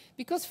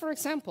 Because, for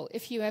example,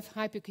 if you have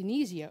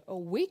hypokinesia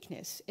or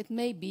weakness, it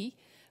may be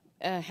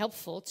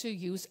helpful to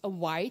use a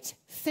wide,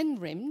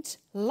 thin-rimmed,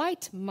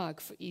 light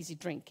mug for easy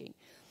drinking.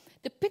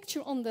 The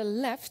picture on the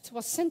left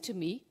was sent to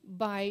me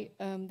by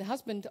the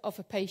husband of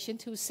a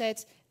patient who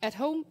said, at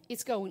home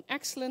it's going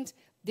excellent,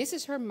 this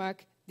is her mug,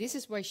 this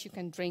is where she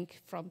can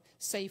drink from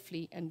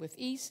safely and with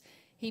ease.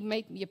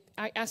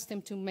 I asked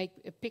him to make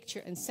a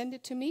picture and send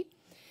it to me.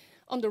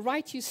 On the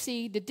right you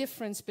see the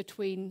difference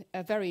between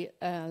a very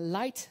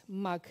light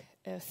mug,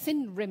 a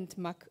thin-rimmed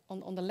mug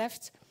on the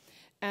left,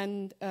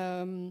 and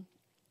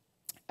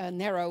a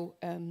narrow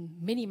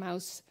Minnie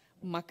Mouse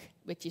mug,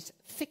 which is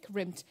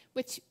thick-rimmed,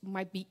 which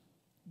might be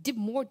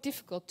more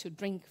difficult to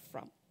drink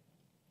from.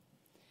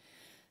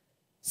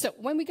 So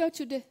when we go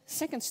to the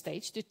second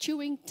stage, the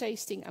chewing,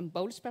 tasting, and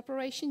bolus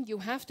preparation, you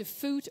have the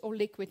food or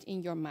liquid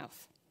in your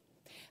mouth.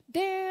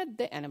 There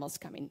the animals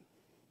come in.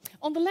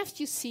 On the left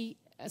you see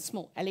a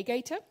small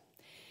alligator.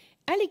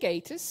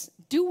 Alligators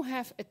do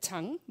have a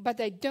tongue, but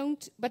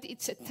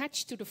it's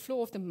attached to the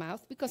floor of the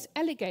mouth because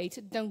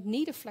alligators don't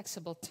need a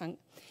flexible tongue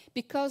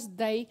because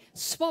they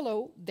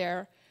swallow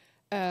their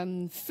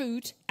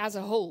food as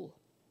a whole.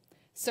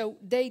 So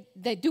they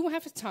do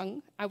have a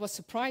tongue. I was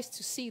surprised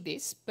to see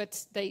this,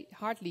 but they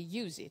hardly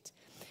use it.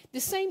 The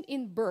same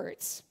in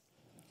birds.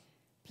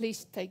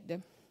 Please take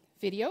the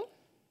video.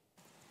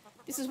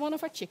 This is one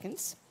of our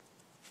chickens.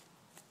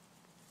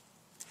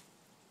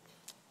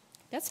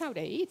 That's how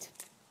they eat.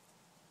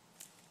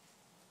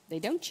 They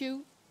don't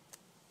chew.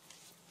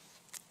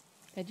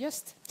 They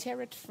just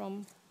tear it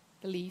from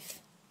the leaf.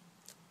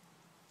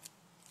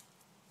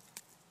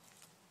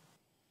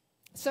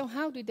 So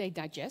how do they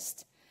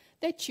digest?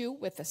 They chew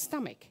with the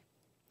stomach.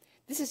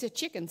 This is a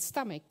chicken's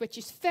stomach, which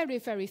is very,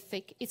 very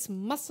thick. It's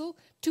muscle,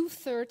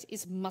 2/3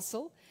 is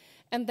muscle,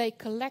 and they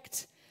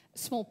collect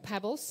small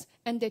pebbles,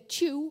 and they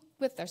chew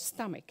with their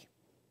stomach.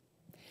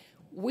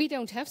 We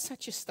don't have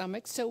such a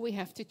stomach, so we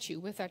have to chew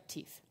with our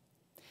teeth.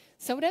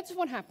 So that's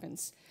what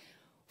happens.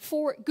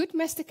 For good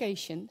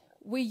mastication,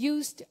 we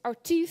used our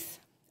teeth,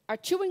 our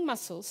chewing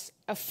muscles,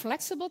 a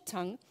flexible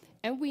tongue,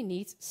 and we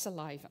need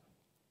saliva.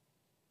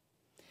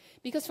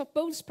 Because for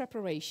bolus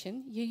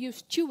preparation, you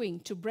use chewing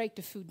to break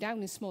the food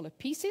down in smaller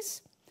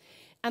pieces,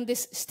 and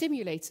this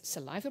stimulates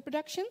saliva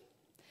production,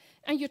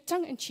 and your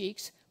tongue and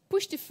cheeks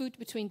push the food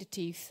between the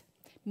teeth,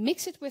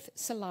 mix it with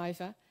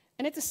saliva,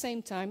 and at the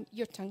same time,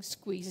 your tongue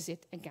squeezes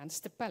it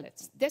against the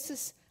palate. This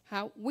is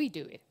how we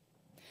do it.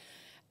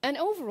 And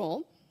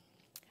overall,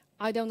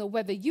 I don't know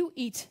whether you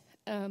eat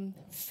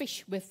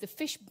fish with the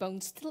fish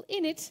bones still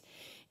in it.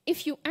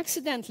 If you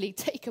accidentally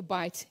take a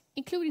bite,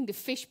 including the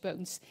fish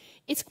bones,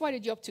 it's quite a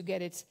job to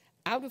get it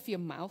out of your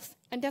mouth,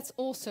 and that's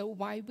also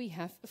why we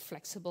have a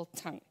flexible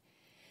tongue.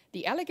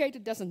 The alligator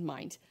doesn't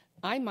mind.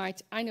 I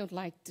don't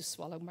like to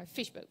swallow my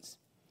fish bones.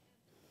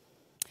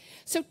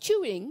 So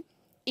chewing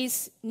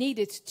is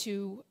needed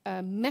to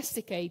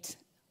masticate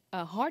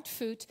hard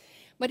food,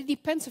 but it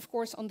depends, of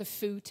course, on the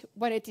food.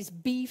 When it is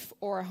beef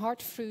or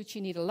hard fruit,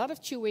 you need a lot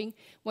of chewing.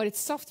 When it's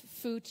soft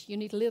food, you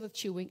need a little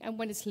chewing. And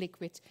when it's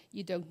liquid,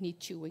 you don't need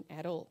chewing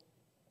at all.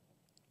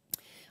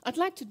 I'd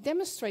like to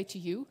demonstrate to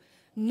you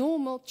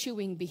normal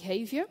chewing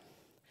behavior.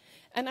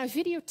 And I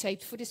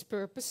videotaped for this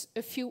purpose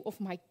a few of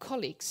my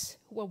colleagues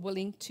who are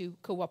willing to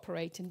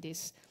cooperate in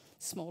this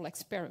small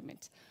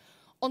experiment.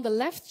 On the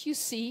left, you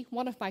see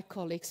one of my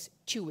colleagues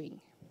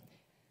chewing.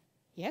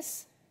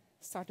 Yes,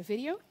 start the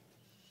video.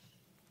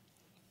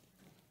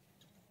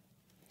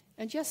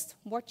 And just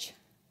watch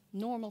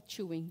normal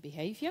chewing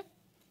behavior.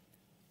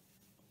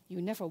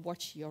 You never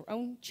watch your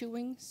own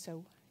chewing,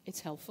 so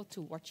it's helpful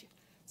to watch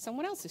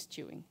someone else's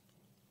chewing.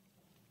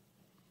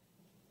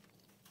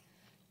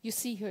 You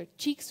see her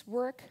cheeks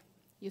work.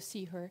 You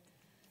see her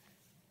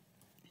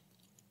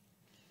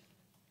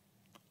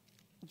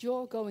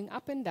jaw going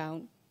up and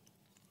down.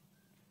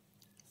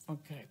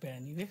 Van krijg bijna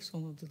niet weg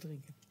zonder te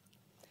drinken.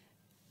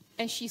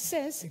 And she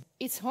says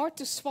it's hard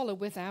to swallow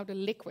without a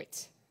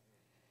liquid.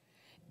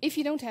 If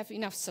you don't have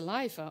enough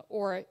saliva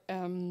or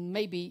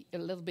maybe a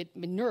little bit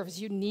nervous,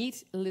 you need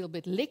a little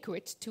bit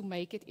liquid to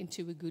make it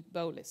into a good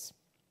bolus.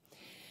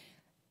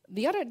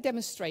 The other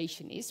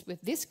demonstration is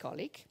with this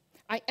colleague.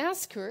 I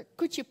asked her,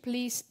 could you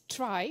please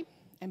try,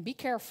 and be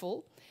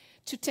careful,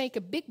 to take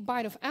a big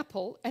bite of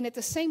apple and at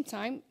the same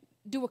time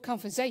do a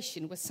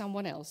conversation with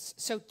someone else.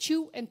 So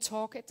chew and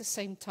talk at the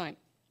same time.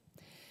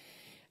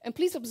 And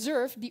please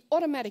observe the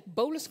automatic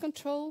bolus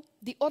control,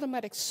 the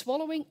automatic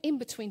swallowing in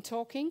between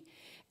talking,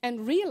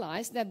 and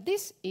realize that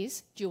this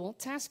is dual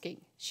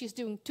tasking. She's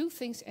doing two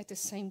things at the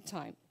same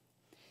time.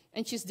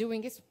 And she's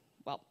doing it,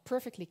 well,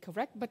 perfectly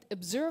correct, but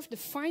observe the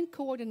fine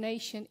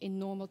coordination in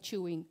normal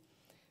chewing.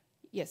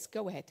 Yes,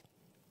 go ahead.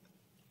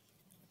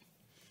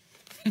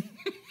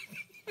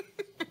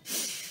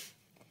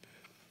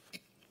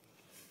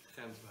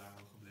 Grens waren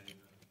gebleven.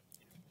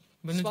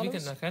 Ik ben dit swallows.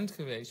 weekend naar Gent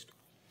geweest.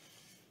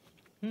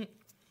 Dat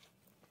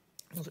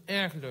was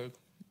erg leuk.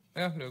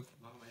 Erg leuk.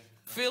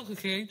 Veel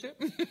gegeten.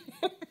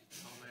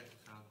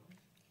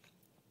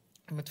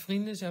 Met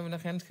vrienden zijn we naar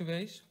Gent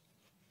geweest.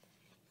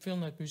 Veel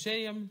naar het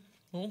museum.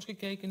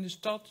 Rondgekeken in de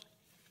stad.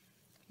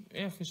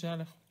 Erg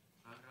gezellig.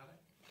 Aanrader?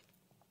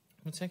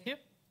 Wat zeg je?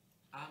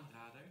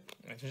 Aanrader?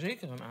 Het is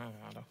zeker een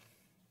aanrader.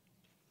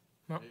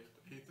 Maar,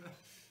 Eten?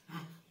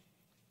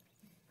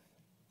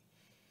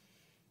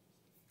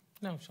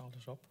 nou, is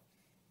alles op.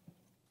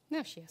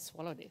 Now she has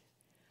swallowed it.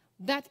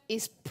 That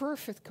is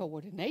perfect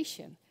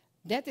coordination.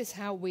 That is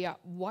how we are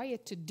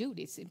wired to do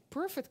this, in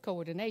perfect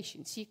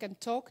coordination. So you can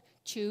talk,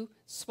 chew,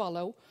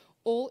 swallow,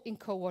 all in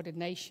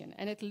coordination.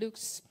 And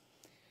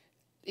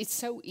it's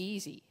so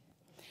easy.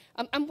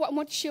 I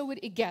want to show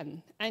it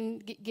again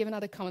and give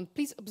another comment.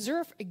 Please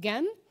observe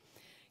again.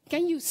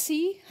 Can you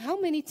see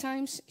how many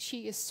times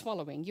she is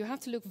swallowing? You have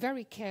to look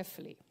very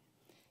carefully.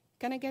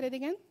 Can I get it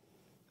again?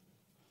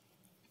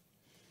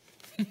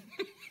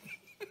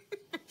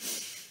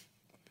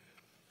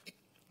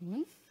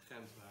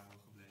 Gent waren we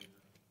gebleven.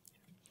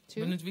 Ik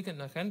ben dit weekend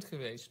naar Gent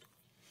geweest.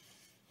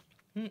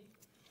 Dat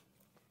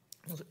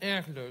was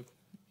erg leuk.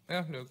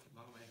 Erg leuk.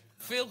 Waarom even gegaan?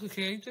 Veel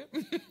gegeten.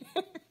 Waarom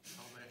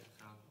even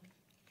gegaan?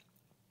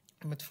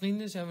 Met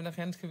vrienden zijn we naar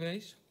Gent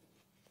geweest.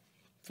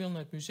 Veel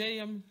naar het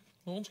museum.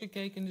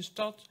 Rondgekeken in de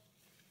stad.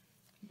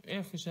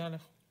 Erg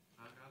gezellig.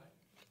 Aanrader?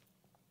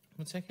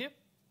 Wat zeg je?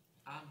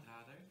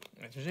 Aanrader?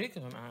 Het is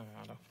zeker een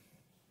aanrader.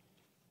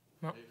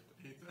 Maar,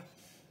 Eten?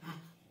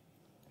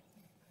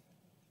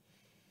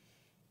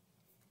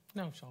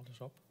 nou, is alles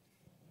op.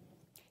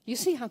 You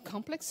see how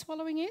complex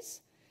swallowing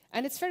is?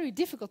 And it's very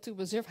difficult to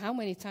observe how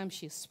many times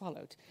she has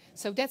swallowed.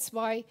 So that's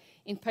why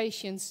in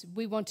patients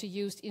we want to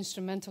use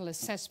instrumental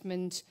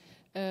assessment,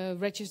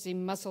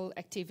 registering muscle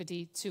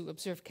activity to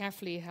observe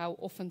carefully how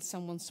often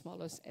someone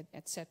swallows,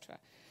 etc.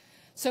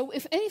 So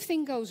if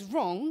anything goes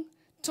wrong,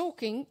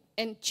 talking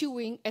and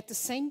chewing at the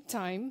same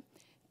time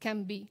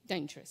can be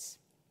dangerous.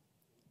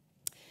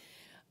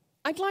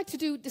 I'd like to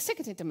do the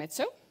second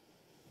intermezzo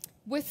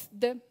with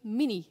the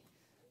mini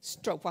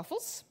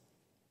stroopwafels.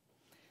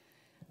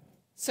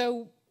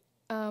 So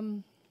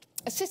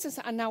assistants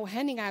are now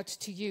handing out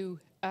to you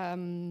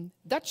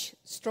Dutch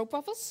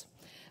stroopwafels.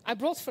 I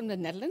brought from the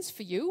Netherlands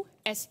for you,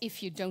 as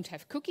if you don't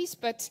have cookies,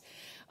 but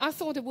I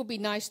thought it would be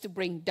nice to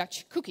bring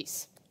Dutch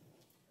cookies.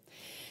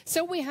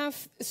 So we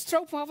have,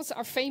 stroopwafels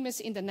are famous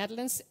in the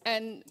Netherlands,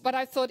 but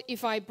I thought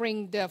if I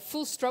bring the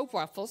full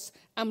stroopwafels,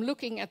 I'm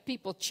looking at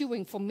people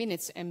chewing for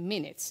minutes and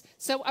minutes.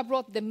 So I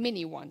brought the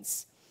mini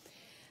ones.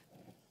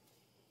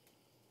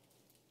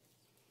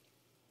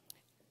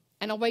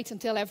 And I'll wait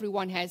until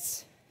everyone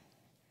has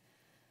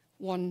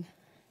one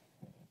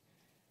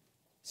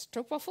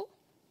stroopwafel.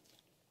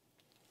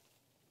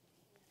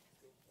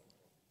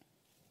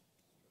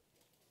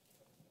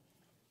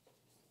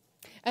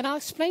 And I'll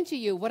explain to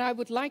you what I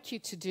would like you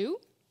to do.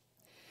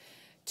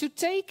 To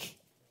take,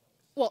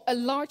 well, a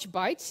large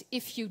bite,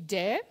 if you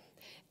dare.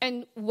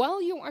 And while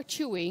you are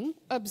chewing,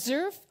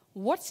 observe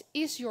what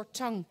is your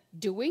tongue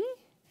doing.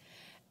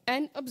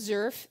 And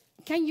observe,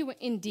 can you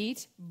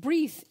indeed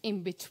breathe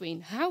in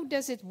between? How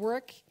does it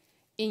work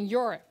in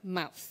your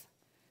mouth?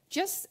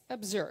 Just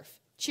observe.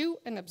 Chew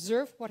and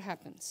observe what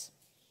happens.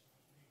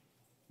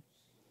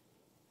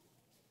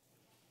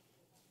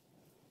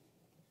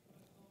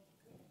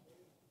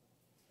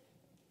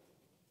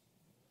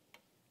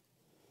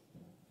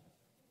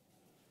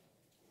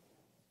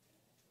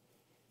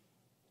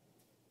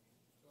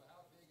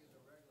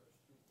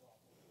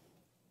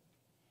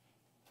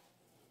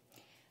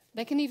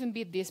 They can even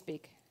be this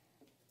big.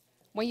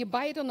 When you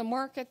buy it on the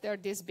market, they're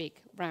this big,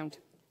 round.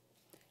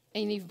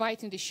 And you buy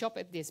it in the shop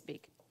at this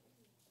big.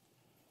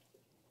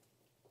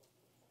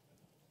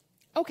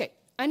 Okay,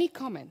 any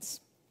comments?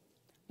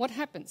 What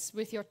happens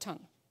with your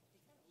tongue?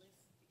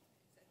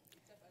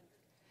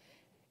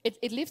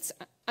 It lifts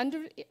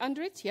under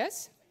it,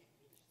 yes?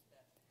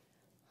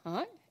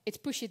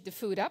 It pushes the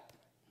food up.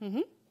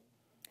 Mm-hmm.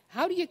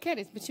 How do you get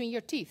it? Between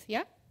your teeth,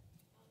 yeah?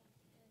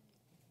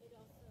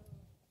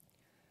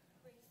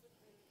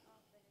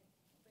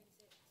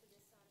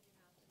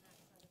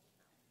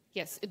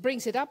 Yes, it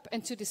brings it up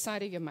and to the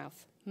side of your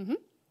mouth. Mm-hmm.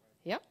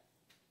 Yeah.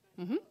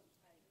 Mm-hmm.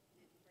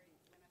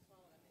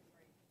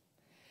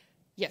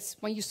 Yes,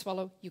 when you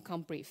swallow, you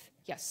can't breathe.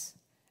 Yes.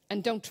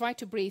 And don't try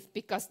to breathe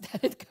because then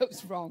it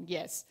goes wrong.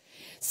 Yes.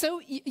 So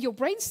your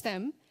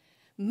brainstem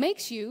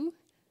makes you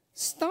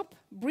stop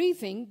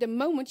breathing the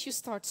moment you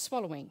start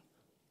swallowing.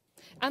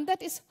 And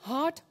that is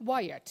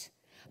hardwired.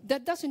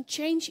 That doesn't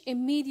change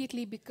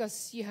immediately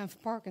because you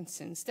have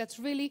Parkinson's. That's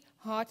really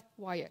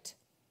hardwired.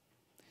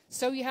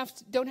 So you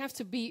don't have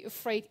to be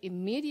afraid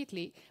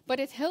immediately, but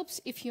it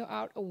helps if you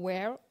are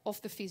aware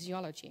of the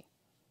physiology.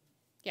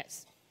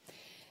 Yes.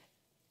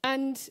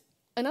 And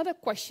another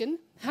question,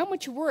 how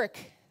much work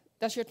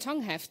does your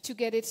tongue have to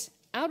get it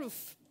out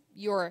of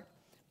your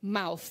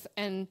mouth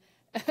and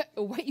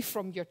away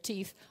from your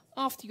teeth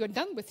after you're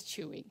done with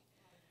chewing?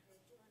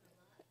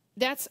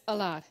 That's a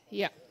lot,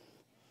 yeah.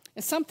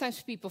 And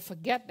sometimes people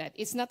forget that.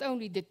 It's not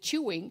only the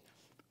chewing,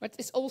 but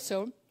it's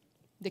also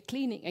the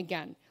cleaning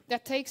again.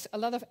 That takes a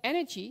lot of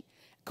energy,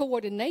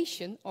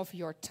 coordination of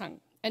your tongue.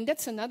 And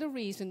that's another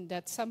reason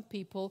that some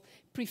people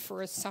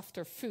prefer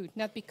softer food.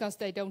 Not because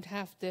they don't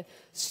have the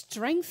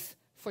strength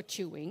for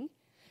chewing,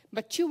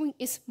 but chewing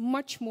is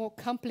much more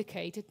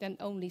complicated than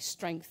only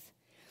strength.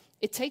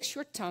 It takes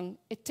your tongue,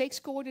 it takes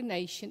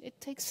coordination, it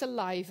takes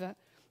saliva,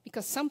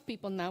 because some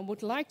people now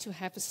would like to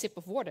have a sip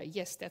of water.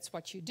 Yes, that's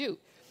what you do,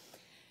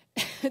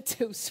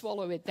 to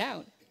swallow it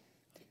down.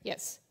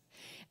 Yes.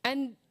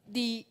 And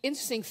the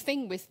interesting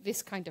thing with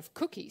this kind of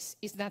cookies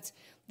is that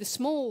the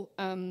small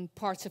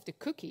parts of the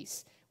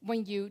cookies,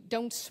 when you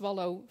don't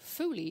swallow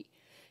fully,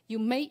 you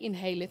may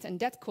inhale it, and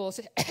that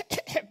causes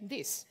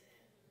this.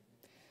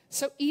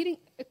 So eating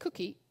a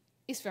cookie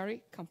is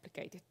very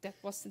complicated. That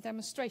was the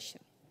demonstration.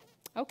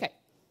 Okay.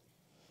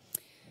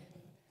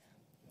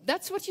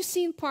 That's what you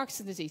see in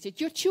Parkinson's disease.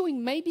 That your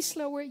chewing may be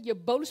slower, your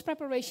bolus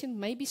preparation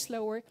may be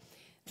slower,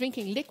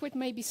 drinking liquid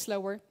may be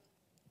slower.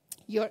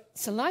 Your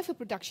saliva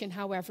production,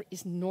 however,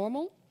 is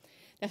normal.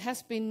 That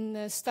has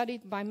been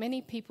studied by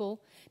many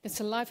people. The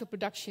saliva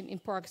production in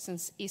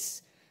Parkinson's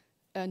is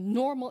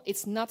normal.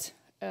 It's not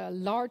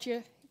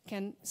larger,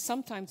 can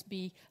sometimes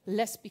be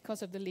less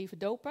because of the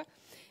levodopa.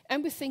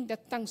 And we think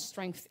that tongue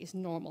strength is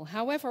normal.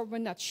 However, we're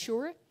not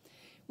sure.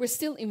 We're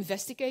still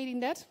investigating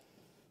that.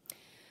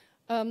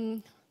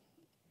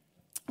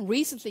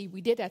 Recently,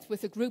 we did that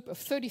with a group of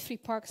 33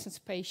 Parkinson's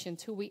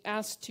patients who we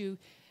asked to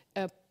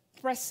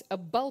press a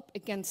bulb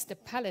against the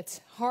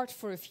palate hard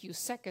for a few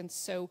seconds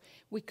so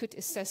we could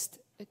assess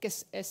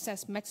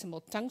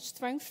maximal tongue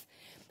strength.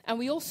 And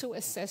we also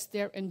assessed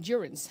their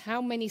endurance.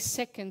 How many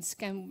seconds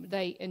can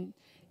they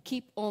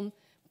keep on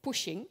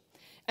pushing?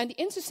 And the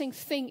interesting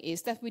thing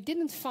is that we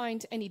didn't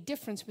find any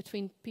difference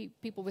between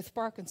people with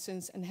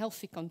Parkinson's and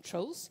healthy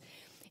controls.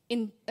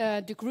 In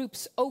the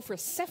groups over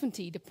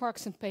 70, the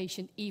Parkinson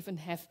patient even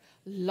have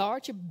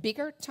larger,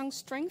 bigger tongue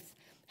strength.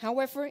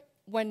 However,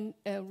 when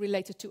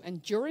related to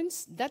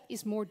endurance, that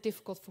is more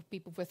difficult for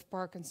people with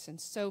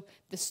Parkinson's. So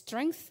the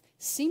strength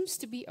seems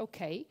to be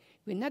okay.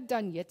 We're not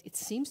done yet. It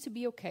seems to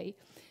be okay,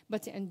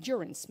 but the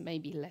endurance may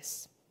be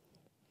less.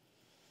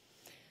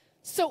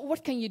 So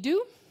what can you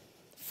do?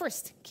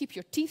 First, keep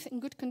your teeth in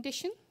good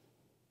condition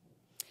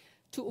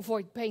to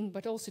avoid pain,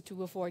 but also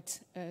to avoid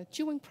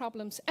chewing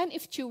problems. And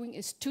if chewing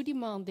is too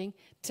demanding,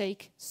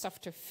 take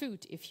softer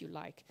food if you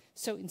like.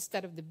 So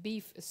instead of the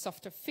beef, a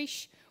softer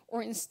fish,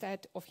 or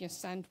instead of your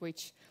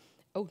sandwich,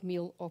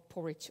 oatmeal or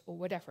porridge or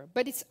whatever.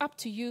 But it's up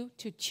to you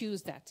to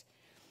choose that.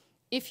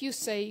 If you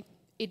say,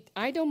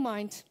 I don't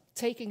mind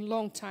taking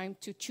long time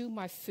to chew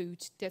my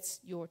food, that's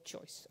your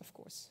choice, of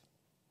course.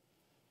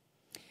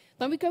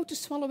 Then we go to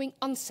swallowing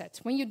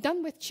onset. When you're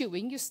done with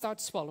chewing, you start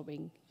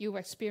swallowing. You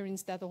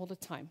experience that all the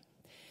time.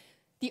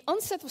 The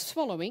onset of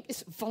swallowing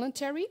is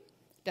voluntary.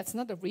 That's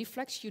not a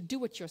reflex. You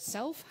do it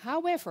yourself.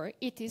 However,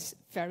 it is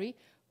very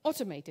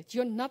automated.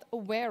 You're not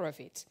aware of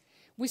it.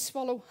 We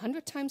swallow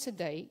 100 times a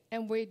day,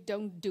 and we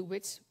don't do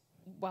it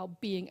while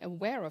being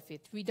aware of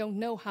it. We don't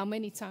know how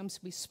many times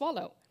we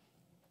swallow.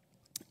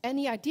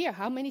 Any idea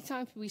how many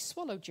times we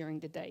swallow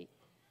during the day?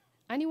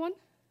 Anyone?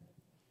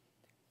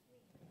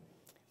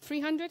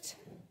 300?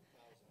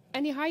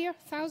 Any higher?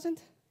 1,000?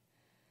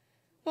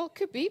 Well, it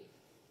could be.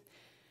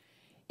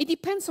 It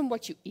depends on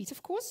what you eat,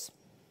 of course.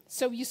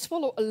 So you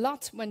swallow a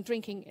lot when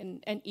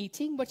drinking and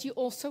eating, but you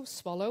also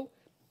swallow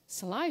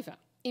saliva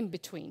in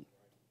between.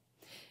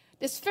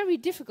 It's very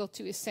difficult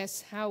to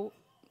assess how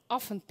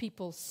often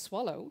people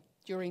swallow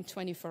during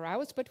 24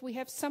 hours, but we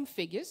have some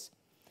figures.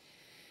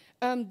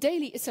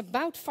 Daily, it's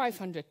about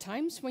 500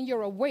 times. When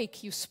you're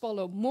awake, you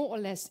swallow more or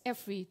less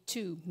every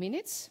 2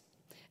 minutes.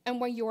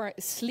 And when you are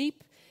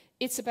asleep,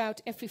 it's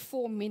about every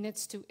 4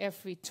 minutes to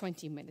every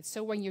 20 minutes.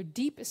 So when you're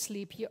deep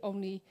asleep, you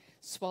only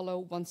swallow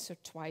once or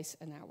twice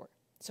an hour.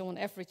 So on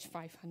average,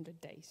 500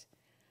 days.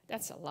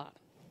 That's a lot.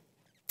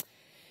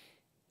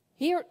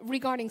 Here,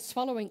 regarding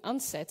swallowing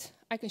onset,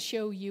 I can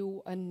show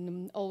you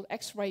an old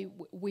X-ray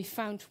we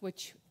found,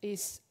 which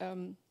is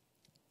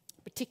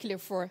particular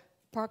for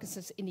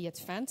Parkinson's in the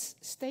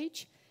advanced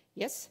stage.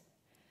 Yes?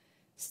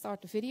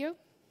 Start the video.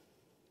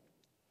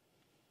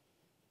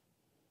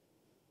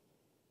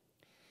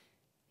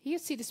 Here you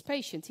see this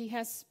patient. He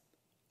has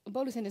a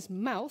bolus in his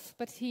mouth,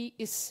 but he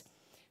is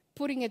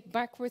putting it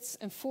backwards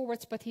and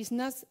forwards, but he's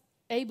not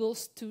able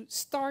to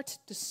start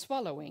the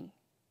swallowing.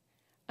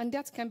 And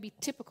that can be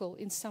typical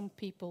in some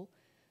people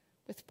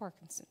with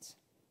Parkinson's.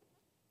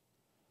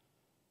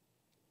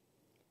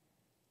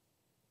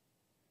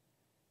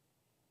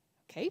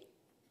 Okay.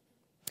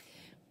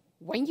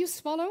 When you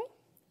swallow,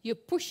 you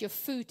push your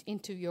food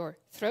into your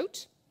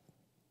throat.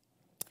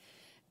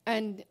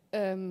 And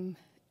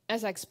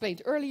as I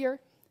explained earlier,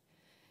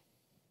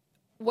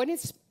 when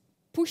it's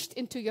pushed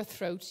into your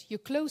throat, you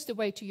close the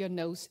way to your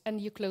nose and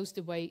you close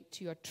the way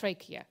to your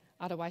trachea.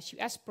 Otherwise, you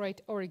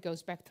aspirate or it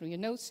goes back through your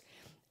nose,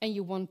 and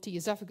you want the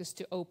esophagus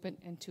to open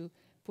and to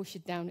push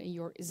it down in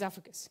your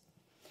esophagus.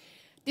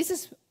 This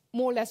is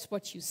more or less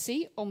what you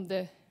see on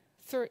the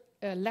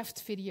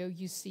left video,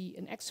 you see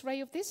an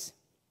X-ray of this.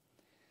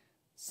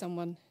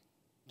 Someone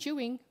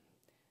chewing,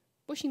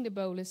 pushing the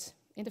bolus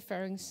in the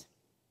pharynx.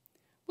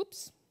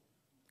 Whoops,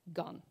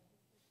 gone.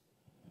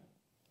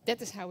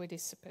 That is how it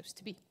is supposed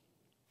to be.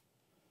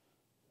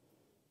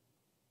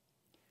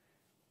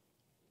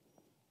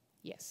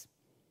 Yes.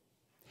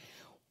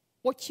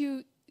 What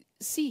you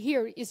see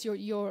here is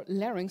your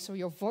larynx or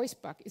your voice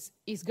box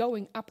is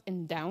going up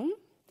and down.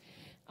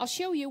 I'll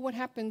show you what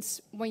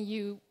happens when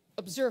you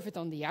observe it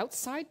on the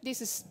outside.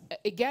 This is,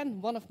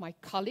 again, one of my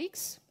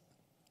colleagues.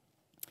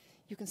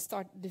 You can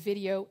start the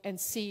video and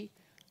see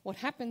what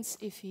happens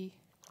if he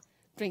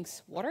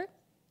drinks water.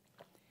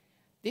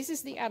 This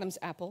is the Adam's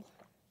apple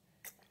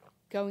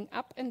going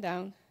up and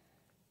down.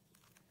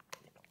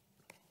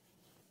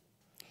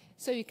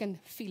 So you can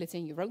feel it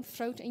in your own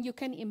throat, and you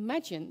can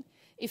imagine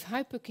if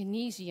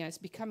hypokinesia is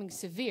becoming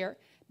severe,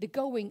 the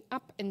going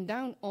up and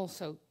down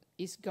also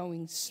is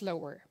going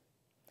slower.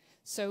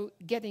 So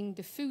getting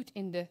the food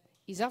in the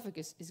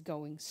esophagus is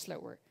going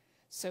slower.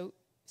 So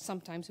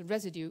sometimes a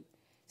residue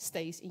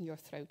stays in your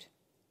throat.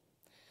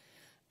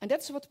 And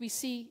that's what we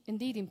see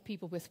indeed in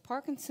people with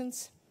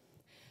Parkinson's.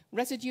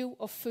 Residue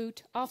of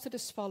food after the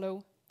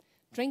swallow,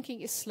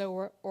 drinking is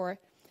slower, or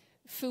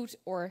food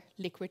or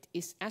liquid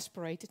is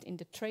aspirated in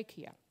the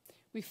trachea.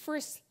 We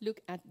first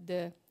look at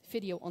the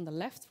video on the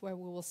left where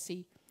we will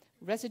see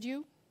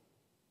residue.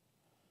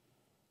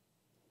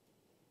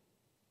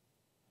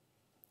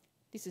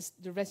 This is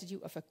the residue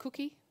of a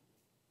cookie.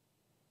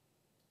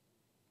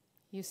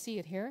 You see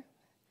it here.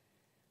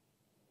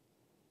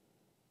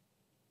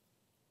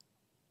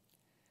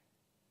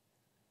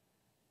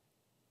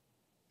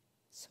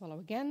 Swallow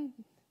again.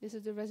 This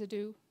is the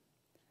residue.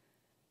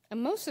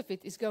 And most of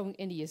it is going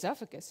in the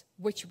esophagus,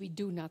 which we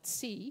do not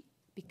see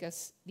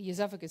because the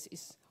esophagus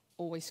is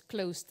always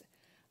closed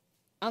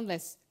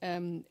unless,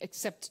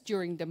 except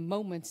during the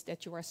moments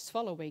that you are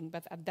swallowing,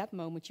 but at that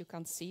moment you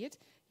can't see it.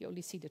 You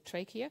only see the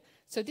trachea.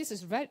 So this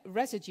is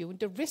residue, and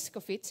the risk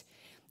of it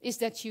is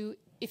that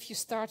if you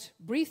start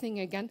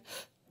breathing again,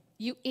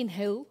 you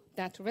inhale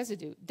that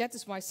residue. That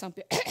is why some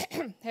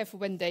people have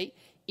when they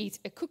eat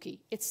a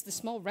cookie. It's the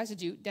small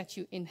residue that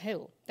you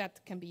inhale.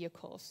 That can be a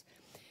cause.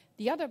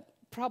 The other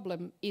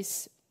problem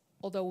is,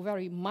 although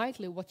very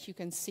mildly, what you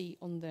can see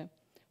on the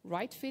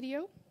right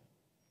video.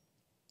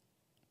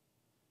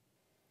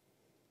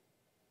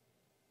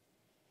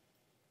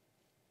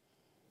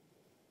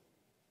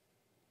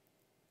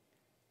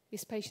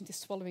 This patient is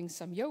swallowing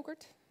some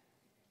yogurt.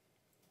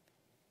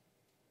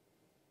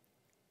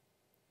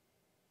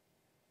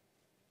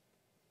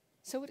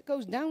 So it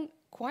goes down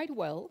quite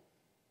well.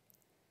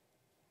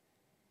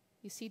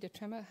 You see the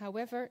tremor.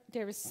 However,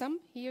 there is some,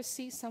 here you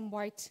see some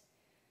white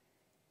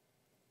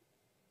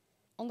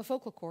on the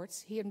vocal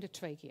cords, here in the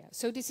trachea.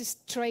 So this is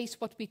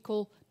what we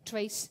call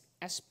trace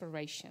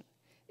aspiration.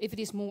 If it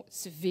is more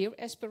severe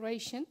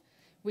aspiration,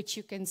 which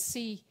you can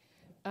see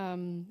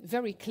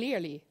very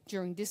clearly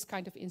during this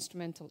kind of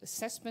instrumental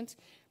assessment,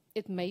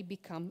 it may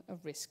become a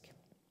risk.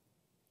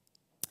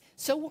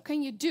 So what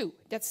can you do?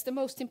 That's the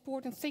most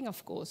important thing,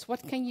 of course.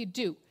 What can you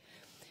do?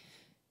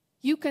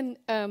 You can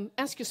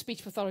ask your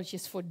speech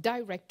pathologist for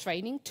direct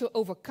training to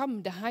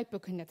overcome the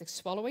hypokinetic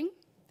swallowing.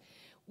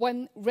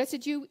 When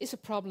residue is a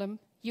problem,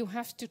 you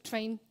have to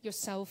train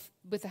yourself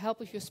with the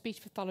help of your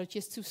speech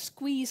pathologist to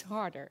squeeze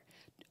harder.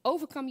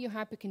 Overcome your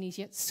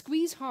hypokinesia,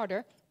 squeeze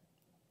harder,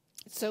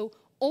 so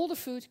all the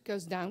food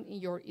goes down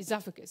in your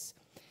esophagus.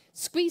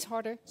 Squeeze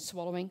harder,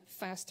 swallowing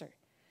faster.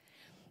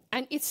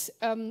 And it's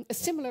a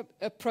similar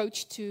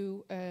approach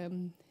to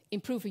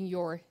improving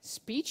your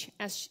speech,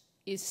 as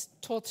is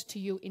taught to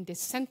you in this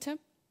center.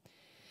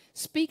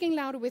 Speaking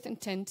louder with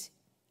intent.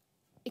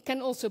 It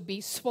can also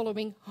be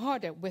swallowing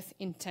harder with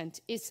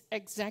intent. It's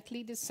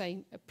exactly the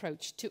same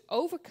approach to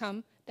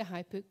overcome the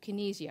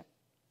hypokinesia.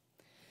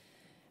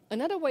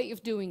 Another way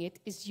of doing it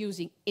is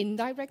using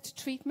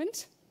indirect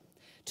treatment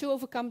to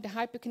overcome the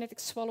hypokinetic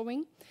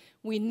swallowing.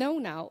 We know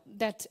now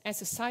that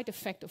as a side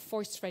effect of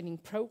voice training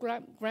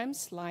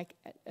programs like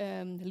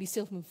Lee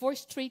Silverman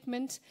voice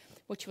treatment,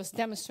 which was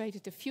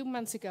demonstrated a few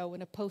months ago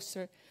in a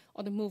poster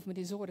on the Movement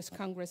Disorders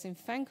Congress in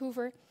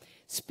Vancouver,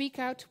 Speak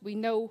Out, we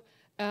know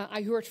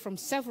I heard from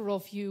several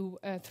of you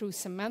through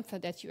Samantha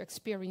that you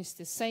experienced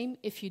the same.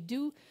 If you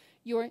do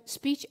your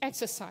speech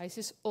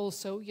exercises,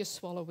 also your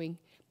swallowing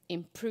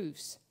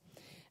improves.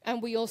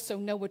 And we also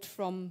know it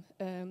from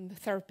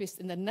therapists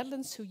in the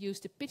Netherlands who use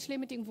the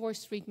pitch-limiting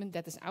voice treatment.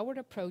 That is our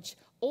approach.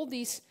 All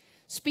these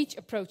speech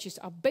approaches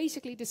are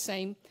basically the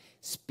same,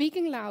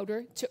 speaking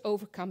louder to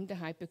overcome the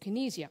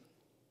hypokinesia.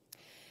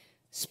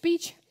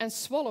 Speech and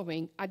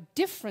swallowing are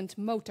different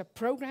motor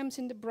programs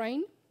in the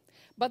brain,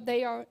 but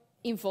they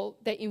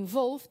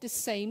involve the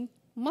same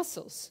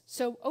muscles.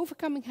 So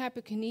overcoming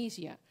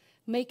hypokinesia,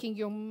 making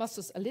your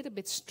muscles a little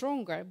bit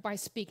stronger by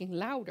speaking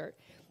louder,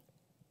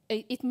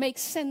 it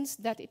makes sense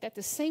that it at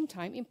the same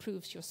time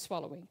improves your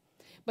swallowing.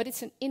 But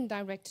it's an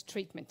indirect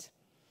treatment.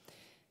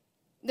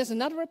 There's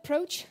another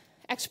approach,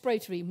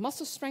 expiratory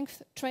muscle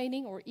strength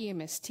training, or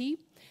EMST.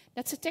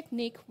 That's a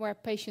technique where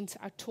patients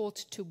are taught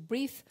to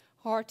breathe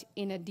hard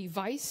in a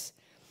device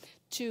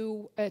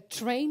to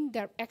train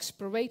their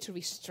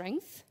expiratory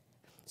strength,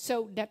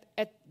 so that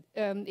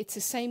it's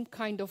the same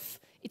kind of,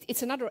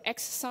 it's another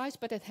exercise,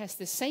 but it has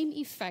the same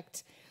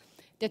effect,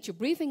 that your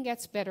breathing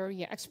gets better,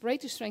 your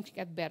expiratory strength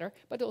gets better,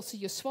 but also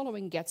your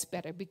swallowing gets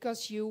better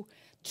because you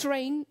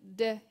train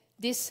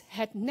this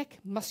head-neck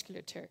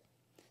musculature.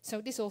 So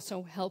this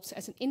also helps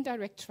as an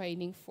indirect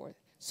training for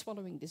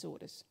swallowing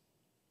disorders.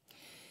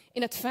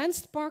 In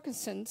advanced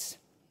Parkinson's,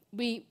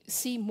 we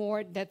see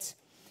more that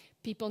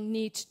people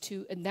need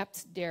to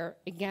adapt their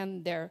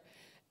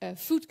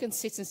food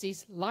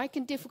consistencies, like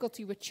in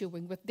difficulty with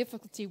chewing, with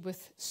difficulty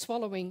with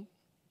swallowing.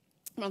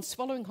 When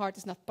swallowing hard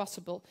is not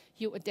possible,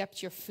 you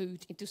adapt your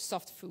food into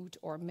soft food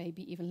or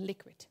maybe even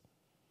liquid.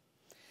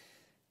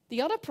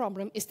 The other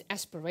problem is the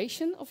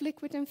aspiration of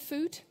liquid and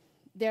food.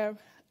 There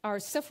are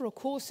several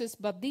courses,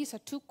 but these are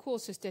 2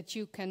 courses that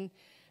you can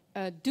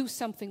do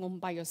something on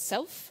by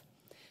yourself: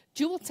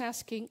 dual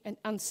tasking and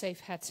unsafe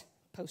head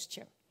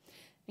posture.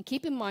 And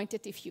keep in mind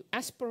that if you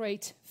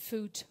aspirate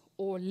food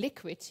or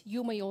liquid,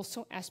 you may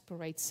also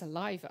aspirate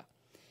saliva.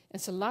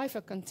 And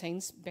saliva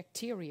contains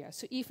bacteria.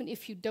 So even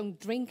if you don't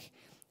drink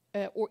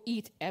or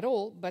eat at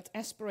all, but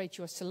aspirate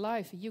your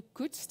saliva, you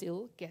could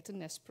still get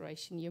an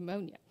aspiration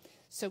pneumonia.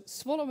 So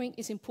swallowing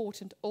is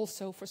important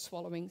also for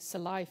swallowing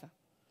saliva.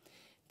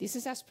 This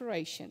is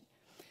aspiration.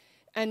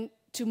 And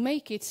to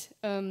make it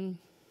a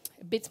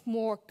bit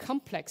more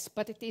complex,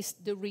 but it is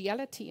the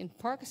reality in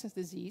Parkinson's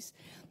disease,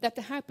 that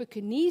the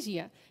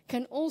hypokinesia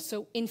can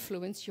also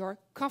influence your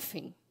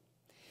coughing.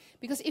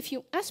 Because if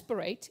you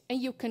aspirate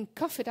and you can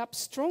cough it up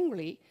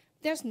strongly,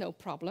 there's no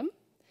problem.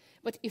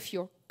 But if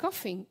your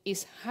coughing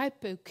is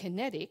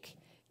hypokinetic,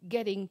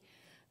 getting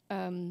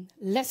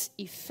less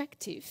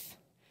effective,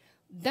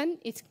 then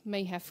it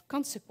may have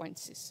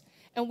consequences.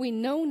 And we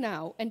know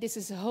now, and this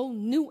is a whole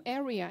new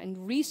area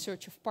in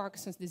research of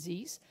Parkinson's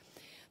disease,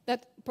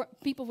 that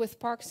people with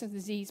Parkinson's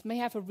disease may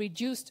have a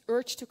reduced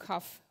urge to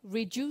cough,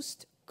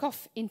 reduced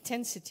cough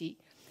intensity,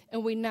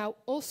 and we now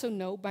also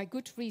know by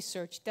good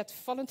research that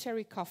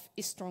voluntary cough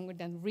is stronger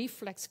than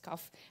reflex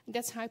cough, and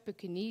that's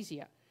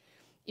hypokinesia.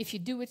 If you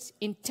do it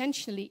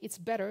intentionally, it's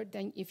better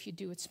than if you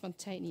do it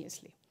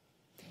spontaneously.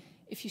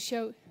 If you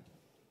show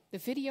the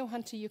video,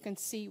 Hunter, you can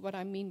see what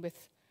I mean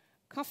with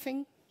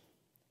coughing.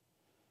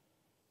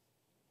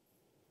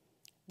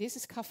 This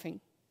is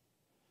coughing.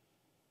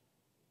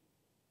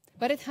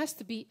 But it has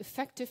to be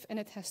effective and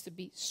it has to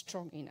be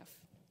strong enough.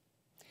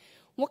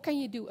 What can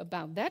you do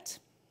about that?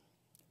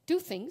 2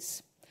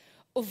 things.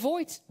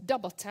 Avoid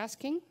double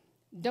tasking.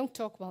 Don't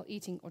talk while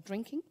eating or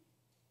drinking.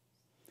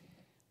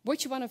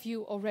 Which one of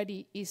you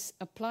already is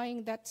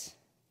applying that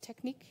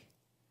technique?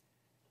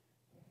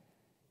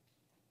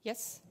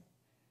 Yes?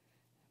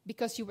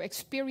 Because you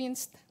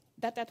experienced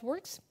that that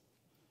works?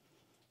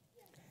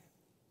 Yes,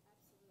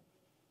 absolutely.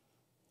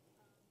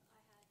 I had problems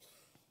when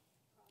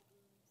I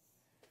would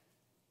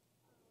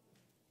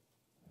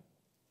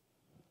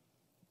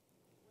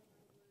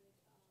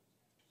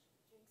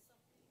drink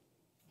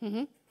something. Mm-hmm. I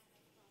had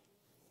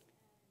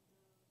problems,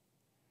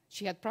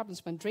 She had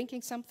problems when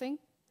drinking something.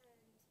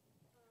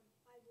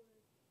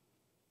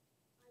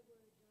 and I would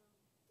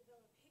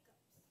develop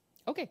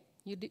hiccups. Okay,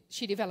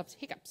 she developed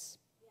hiccups.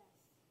 Yes,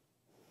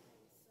 and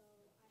so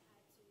I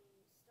had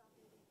to stop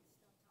eating and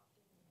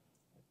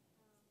stop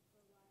talking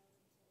for a while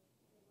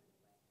until they went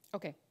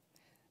away. Okay,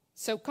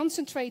 so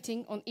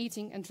concentrating on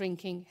eating and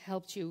drinking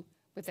helped you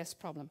with this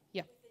problem.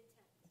 Yeah. With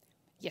intent.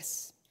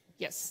 Yes,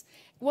 yes.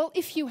 Well,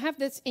 if you have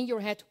this in your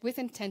head with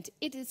intent,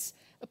 it is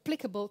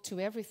applicable to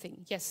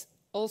everything. Yes,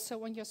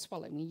 also on your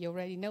swallowing. You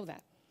already know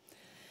that.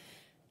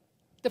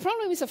 The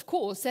problem is, of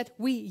course, that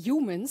we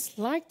humans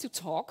like to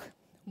talk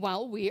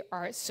while we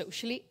are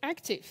socially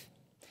active.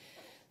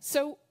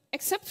 So,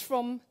 except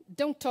from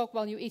don't talk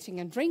while you're eating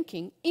and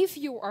drinking, if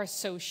you are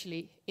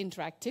socially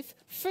interactive,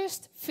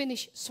 first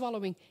finish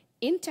swallowing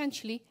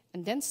intentionally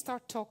and then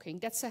start talking.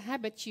 That's a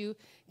habit you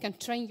can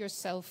train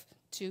yourself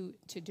to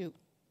do.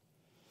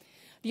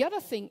 The other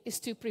thing is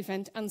to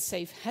prevent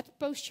unsafe head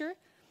posture.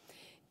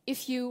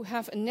 If you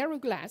have a narrow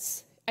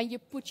glass and you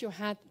put your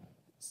head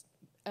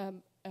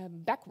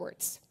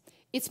backwards,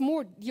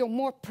 you're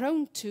more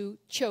prone to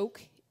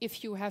choke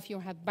if you have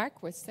your head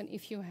backwards than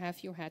if you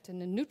have your head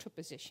in a neutral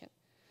position.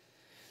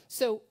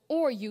 So,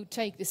 or you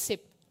take the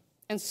sip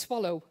and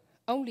swallow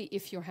only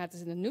if your head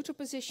is in a neutral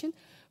position,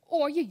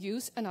 or you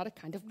use another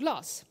kind of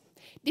glass.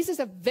 This is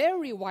a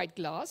very wide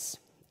glass,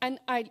 and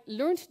I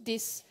learned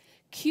this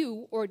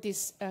cue or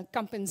this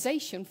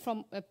compensation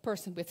from a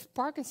person with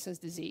Parkinson's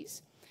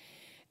disease.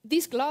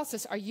 These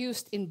glasses are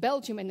used in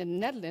Belgium and in the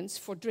Netherlands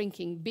for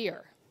drinking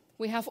beer.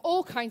 We have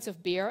all kinds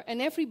of beer,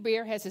 and every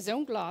beer has its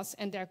own glass,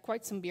 and there are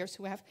quite some beers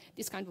who have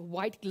this kind of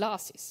wide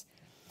glasses.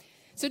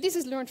 So this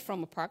is learned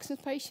from a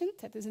Parkinson's patient.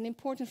 That is an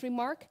important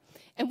remark.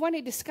 And when I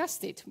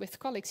discussed it with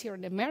colleagues here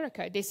in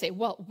America, they say,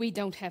 well, we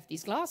don't have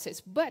these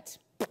glasses, but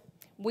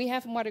we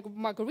have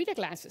margarita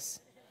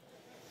glasses.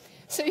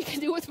 So you can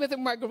do it with a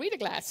margarita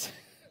glass.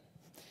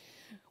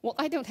 Well,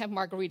 I don't have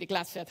margarita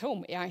glasses at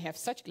home. I have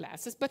such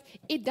glasses, but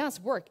it does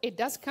work. It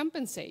does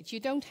compensate. You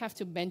don't have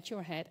to bend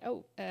your head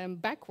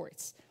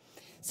backwards.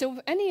 So if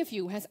any of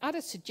you has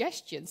other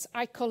suggestions,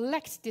 I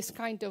collect this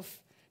kind of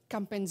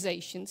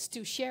compensations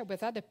to share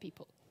with other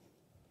people.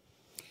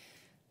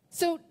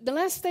 So the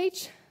last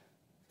stage,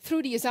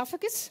 through the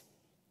esophagus.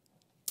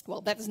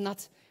 Well, that is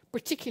not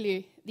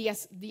particularly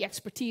the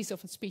expertise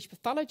of a speech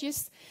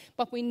pathologist,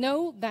 but we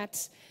know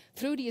that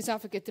through the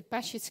esophagus the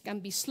passage can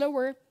be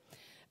slower.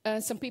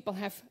 Some people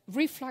have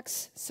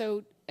reflux,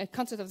 so a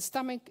content of the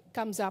stomach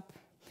comes up,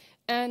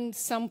 and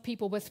some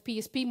people with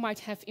PSP might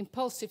have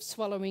impulsive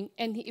swallowing,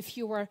 and if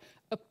you are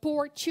a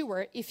poor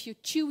chewer, if you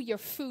chew your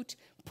food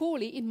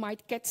poorly, it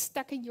might get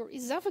stuck in your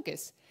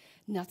esophagus.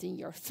 Not in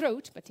your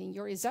throat, but in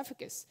your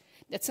esophagus.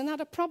 That's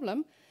another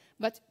problem,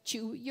 but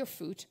chew your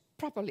food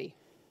properly,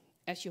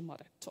 as your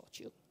mother taught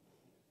you.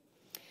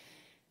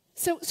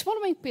 So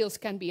swallowing pills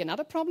can be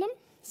another problem.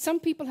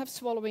 Some people have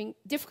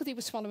difficulty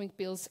with swallowing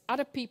pills,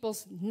 other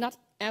people's not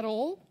at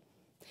all.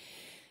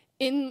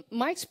 In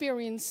my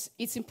experience,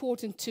 it's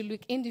important to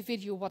look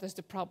individual what is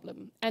the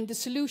problem. And the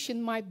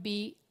solution might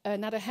be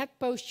another head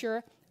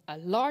posture, a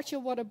larger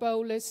water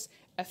bolus,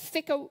 a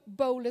thicker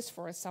bolus,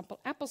 for example,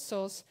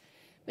 applesauce.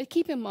 But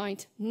keep in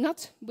mind,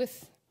 not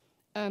with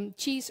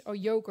cheese or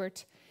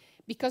yogurt,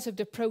 because of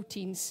the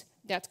proteins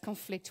that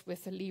conflict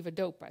with the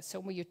levodopa. So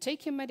when you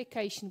take your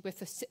medication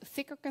with a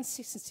thicker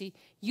consistency,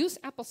 use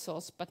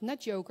applesauce, but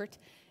not yogurt,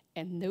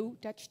 and no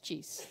Dutch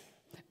cheese.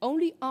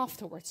 Only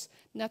afterwards,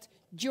 not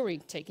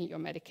during taking your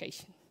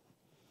medication.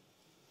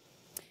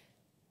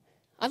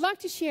 I'd like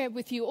to share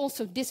with you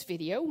also this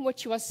video,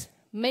 which was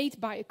made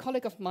by a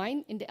colleague of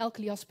mine in the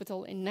Elkerly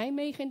Hospital in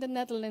Nijmegen in the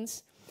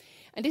Netherlands.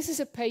 And this is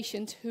a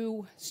patient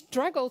who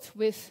struggled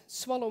with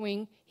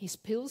swallowing his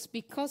pills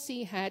because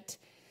he had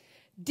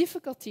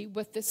difficulty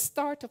with the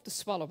start of the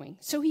swallowing.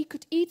 So he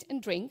could eat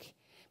and drink,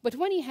 but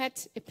when he had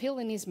a pill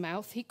in his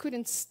mouth, he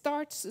couldn't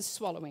start the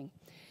swallowing.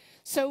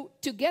 So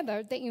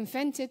together they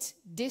invented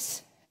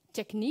this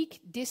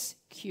technique, this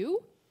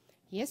cue.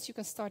 Yes, you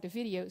can start the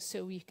video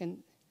so you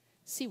can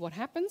see what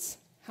happens,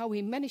 how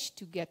he managed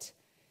to get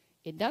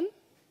it done.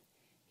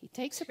 He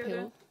takes a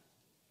pill.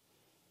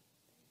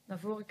 Naar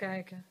voren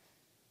kijken.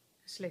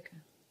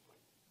 Slikken.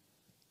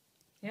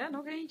 Ja,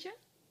 nog eentje.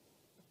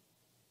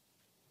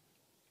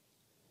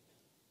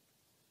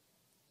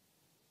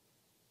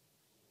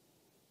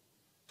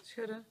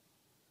 Schudden.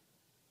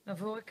 Naar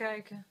voren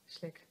kijken.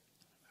 Slikken.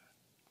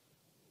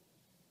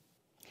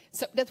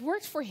 So that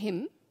worked for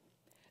him.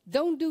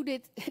 Don't do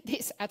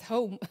this at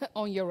home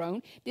on your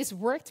own. This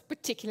worked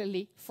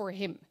particularly for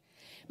him.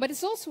 But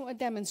it's also a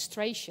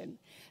demonstration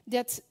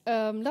that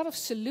a lot of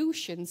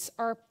solutions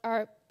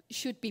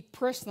should be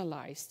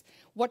personalized.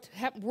 What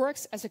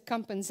works as a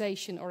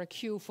compensation or a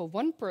cue for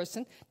one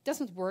person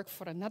doesn't work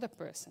for another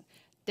person.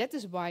 That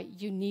is why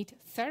you need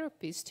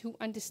therapists who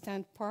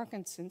understand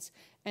Parkinson's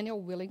and are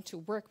willing to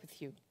work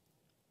with you.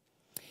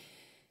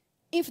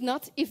 If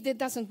not, if that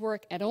doesn't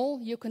work at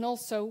all, you can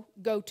also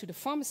go to the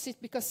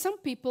pharmacist, because some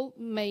people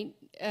may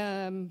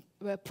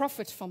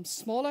profit from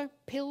smaller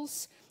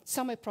pills,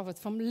 some may profit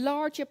from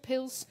larger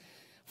pills.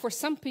 For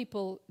some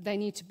people, they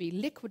need to be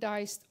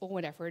liquidized or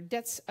whatever.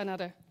 That's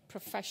another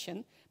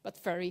profession,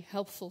 but very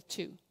helpful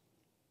too.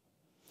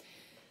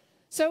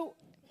 So,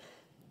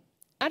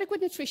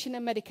 adequate nutrition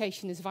and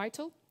medication is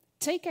vital.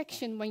 Take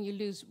action when you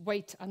lose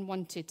weight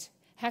unwanted.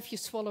 Have your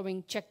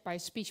swallowing checked by a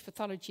speech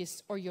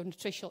pathologist or your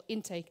nutritional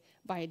intake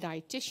by a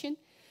dietitian.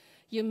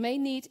 You may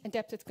need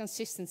adapted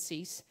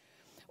consistencies,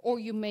 or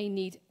you may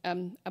need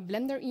a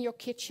blender in your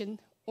kitchen,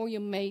 or you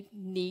may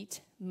need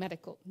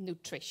medical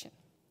nutrition.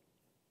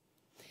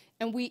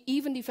 And we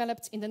even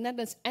developed in the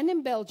Netherlands and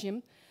in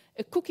Belgium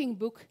a cooking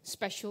book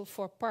special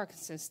for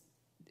Parkinson's,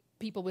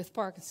 people with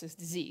Parkinson's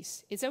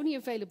disease. It's only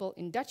available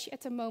in Dutch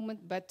at the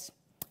moment, but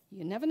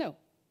you never know.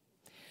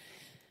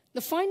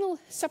 The final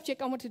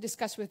subject I want to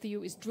discuss with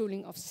you is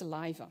drooling of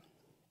saliva.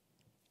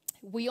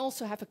 We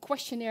also have a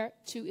questionnaire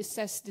to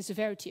assess the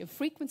severity and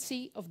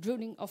frequency of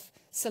drooling of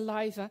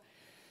saliva.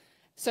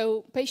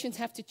 So patients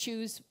have to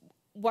choose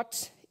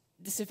what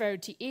the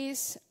severity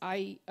is.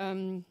 I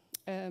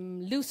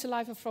lose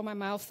saliva from my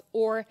mouth,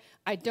 or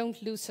I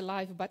don't lose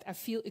saliva, but I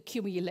feel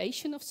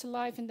accumulation of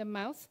saliva in the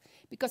mouth,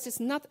 because it's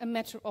not a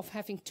matter of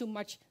having too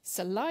much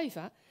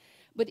saliva,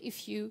 but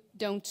if you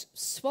don't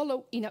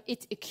swallow,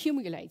 it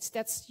accumulates.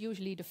 That's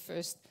usually the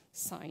first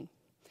sign.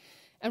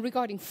 And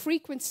regarding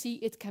frequency,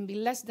 it can be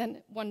less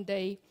than one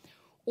day,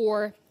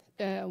 or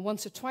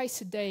once or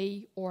twice a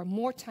day, or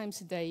more times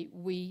a day.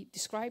 We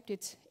described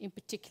it in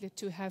particular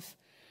to have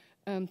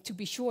to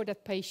be sure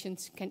that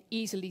patients can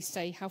easily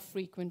say how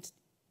frequent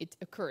it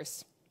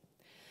occurs.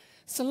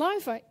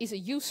 Saliva is a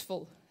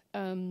useful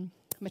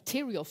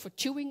material for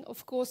chewing,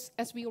 of course,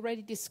 as we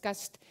already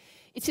discussed.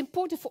 It's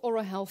important for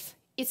oral health.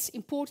 It's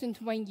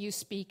important when you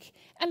speak.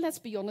 And let's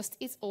be honest,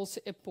 it's also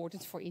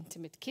important for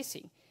intimate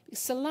kissing.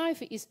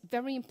 Saliva is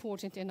very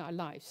important in our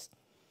lives.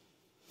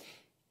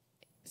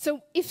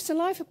 So if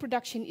saliva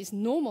production is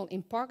normal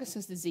in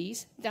Parkinson's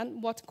disease, then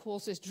what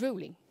causes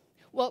drooling?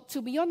 Well,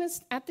 to be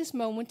honest, at this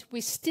moment,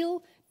 we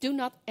still do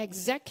not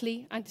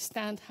exactly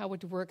understand how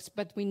it works,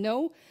 but we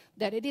know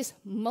that it is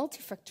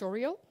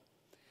multifactorial.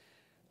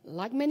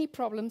 Like many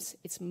problems,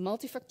 it's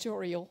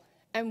multifactorial,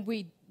 and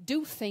we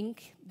do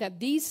think that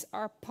these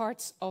are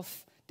parts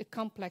of the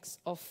complex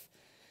of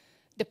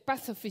the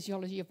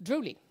pathophysiology of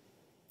drooling.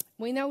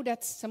 We know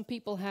that some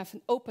people have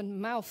an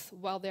open mouth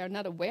while they are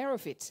not aware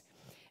of it,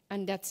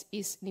 and that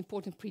is an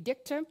important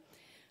predictor.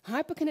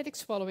 Hyperkinetic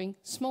swallowing,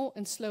 small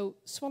and slow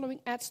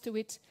swallowing adds to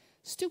it,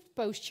 stooped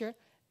posture,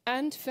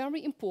 and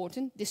very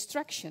important,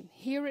 distraction.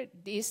 Here it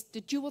is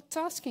the dual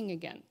tasking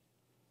again.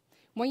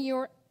 When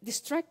you're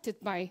distracted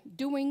by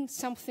doing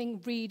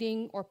something,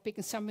 reading, or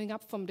picking something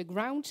up from the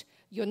ground,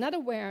 you're not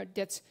aware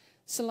that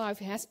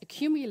saliva has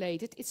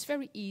accumulated. It's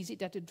very easy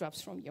that it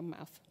drops from your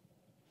mouth.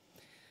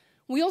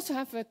 We also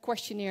have a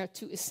questionnaire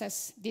to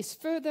assess this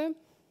further.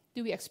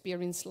 Do we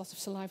experience loss of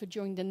saliva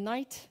during the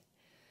night?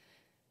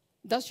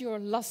 Does your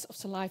loss of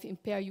saliva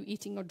impair you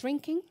eating or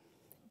drinking?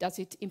 Does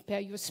it impair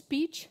your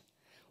speech?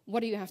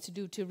 What do you have to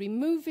do to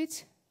remove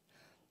it?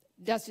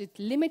 Does it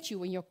limit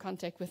you in your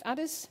contact with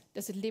others?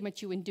 Does it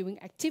limit you in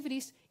doing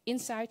activities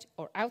inside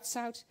or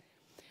outside?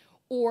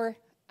 Or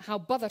how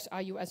bothered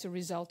are you as a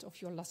result of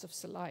your loss of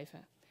saliva?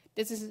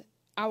 This is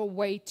our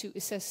way to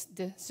assess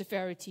the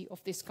severity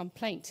of this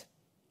complaint.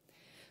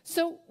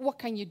 So what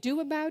can you do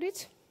about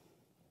it?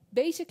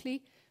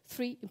 Basically,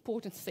 3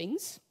 important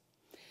things.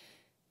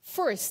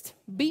 First,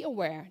 be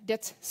aware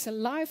that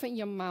saliva in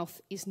your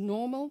mouth is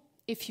normal.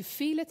 If you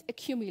feel it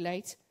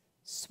accumulate,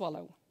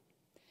 swallow.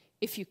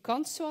 If you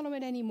can't swallow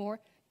it anymore,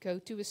 go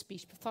to a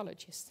speech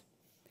pathologist.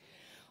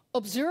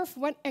 Observe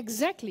when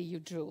exactly you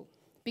drool,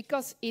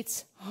 because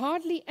it's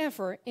hardly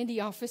ever in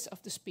the office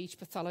of the speech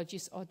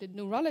pathologist or the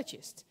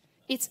neurologist.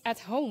 It's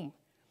at home.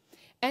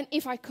 And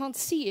if I can't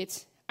see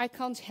it, I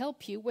can't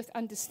help you with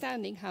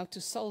understanding how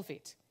to solve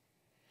it.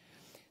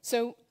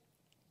 So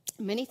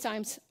many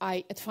times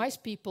I advise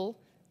people,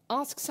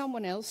 ask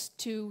someone else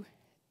to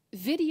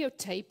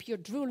videotape your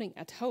drooling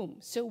at home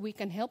so we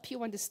can help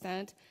you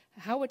understand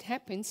how it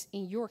happens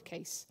in your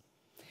case.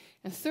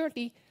 And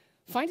thirdly,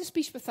 find a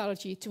speech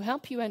pathology to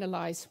help you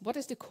analyze what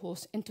is the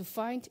cause and to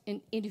find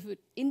an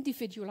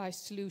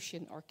individualized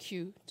solution or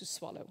cue to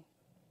swallow.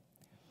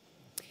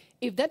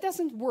 If that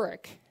doesn't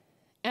work,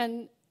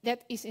 and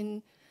that is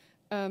in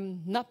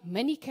not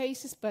many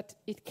cases, but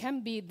it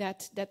can be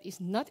that that is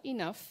not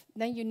enough,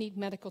 then you need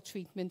medical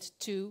treatment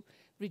to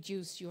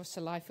reduce your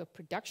saliva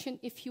production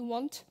if you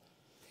want.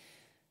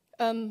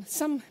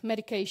 Some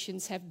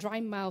medications have dry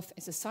mouth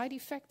as a side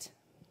effect,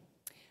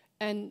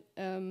 and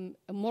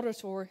a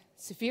moderate or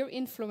severe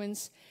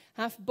influence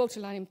have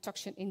botulinum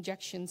toxin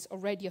injections or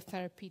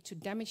radiotherapy to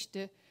damage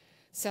the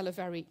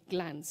salivary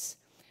glands.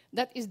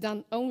 That is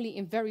done only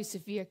in very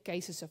severe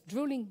cases of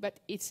drooling, but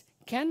it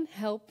can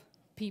help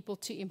people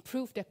to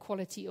improve their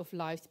quality of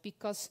life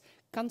because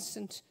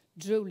constant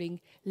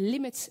drooling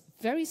limits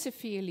very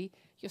severely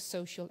your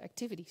social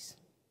activities.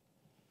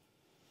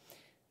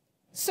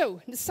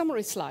 So, the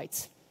summary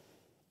slides.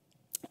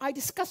 I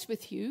discussed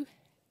with you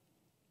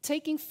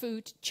taking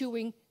food,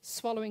 chewing,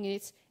 swallowing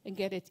it, and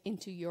get it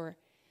into your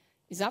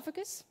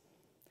esophagus.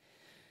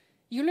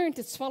 You learned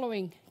that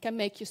swallowing can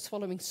make your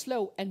swallowing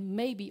slow and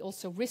maybe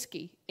also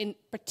risky, in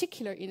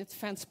particular in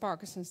advanced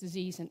Parkinson's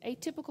disease and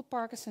atypical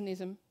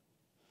Parkinsonism.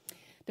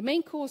 The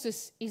main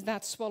causes is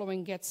that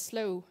swallowing gets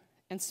slow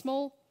and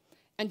small,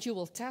 and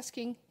dual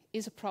tasking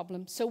is a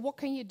problem. So what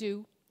can you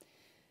do?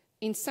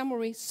 In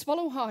summary,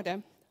 swallow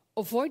harder,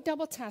 avoid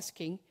double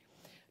tasking,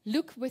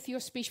 look with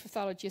your speech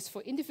pathologist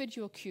for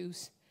individual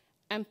cues,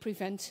 and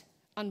prevent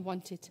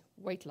unwanted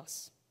weight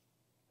loss.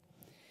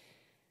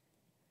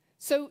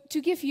 So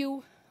to give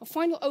you a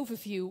final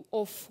overview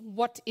of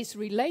what is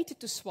related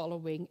to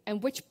swallowing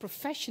and which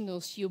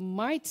professionals you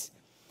might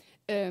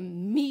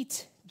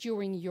meet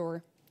during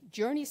your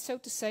journey, so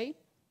to say.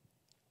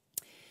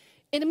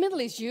 In the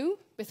middle is you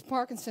with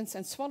Parkinson's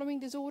and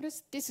swallowing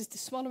disorders. This is the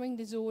swallowing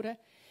disorder.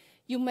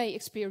 You may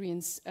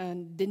experience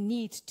the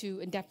need to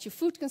adapt your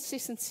food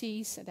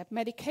consistencies, adapt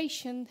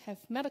medication, have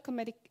medical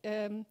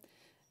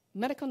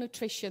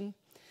nutrition,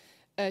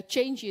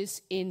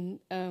 changes in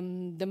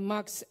the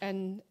mugs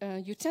and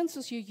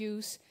utensils you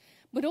use,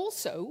 but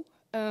also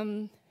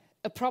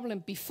a problem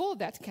before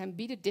that can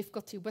be the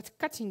difficulty with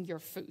cutting your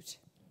food.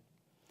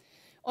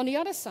 On the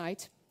other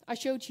side, I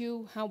showed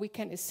you how we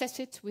can assess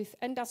it with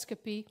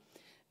endoscopy,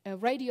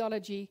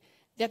 radiology,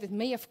 that it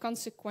may have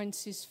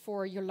consequences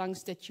for your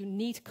lungs, that you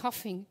need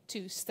coughing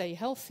to stay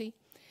healthy.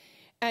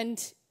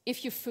 And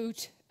if your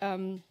food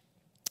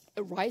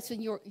arrives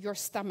in your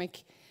stomach,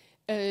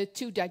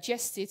 to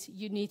digest it,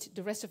 you need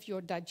the rest of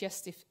your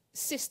digestive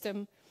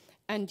system.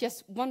 And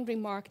just one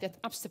remark, that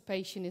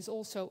obstipation is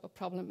also a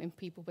problem in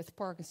people with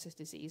Parkinson's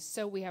disease.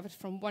 So we have it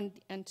from one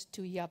end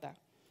to the other.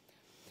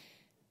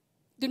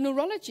 The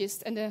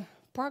neurologist and the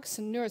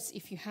Parkinson nurse,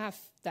 if you have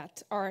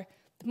that, are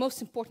the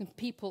most important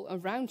people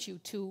around you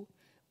to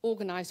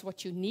organize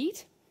what you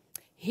need.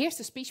 Here's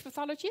the speech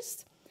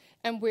pathologist.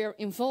 and we're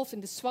involved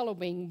in the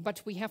swallowing,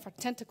 but we have our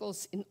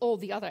tentacles in all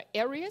the other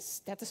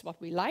areas. That is what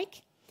we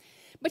like.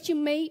 But you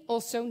may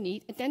also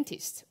need a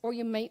dentist, or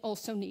you may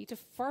also need a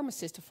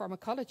pharmacist, a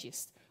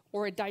pharmacologist,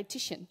 or a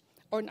dietitian,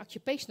 or an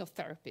occupational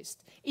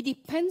therapist. It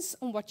depends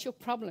on what your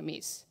problem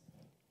is.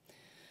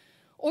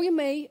 Or you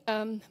may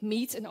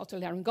meet an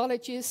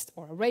otolaryngologist,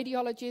 or a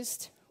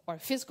radiologist, or a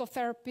physical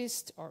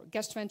therapist, or a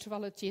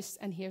gastroenterologist,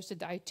 and here's the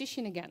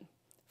dietitian again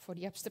for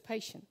the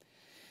obstipation.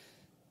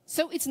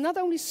 So it's not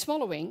only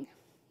swallowing.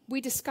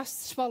 We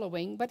discussed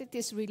swallowing, but it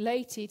is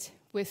related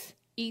with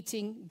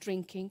eating,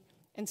 drinking,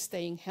 and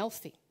staying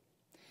healthy.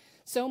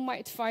 So my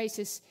advice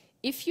is,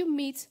 if you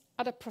meet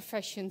other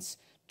professions,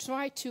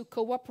 try to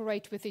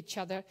cooperate with each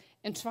other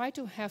and try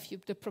to have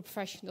the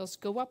professionals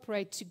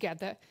cooperate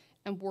together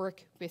and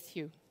work with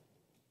you.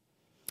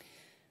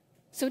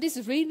 So this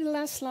is really the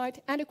last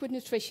slide. Adequate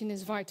nutrition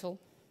is vital.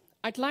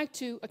 I'd like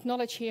to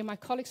acknowledge here my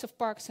colleagues of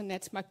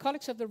Parkinsonet, my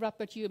colleagues of the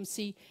Radboud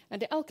UMC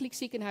and the Elkelijk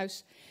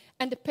Ziekenhuis,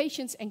 and the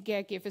patients and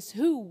caregivers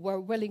who were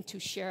willing to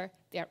share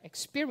their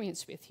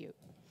experience with you.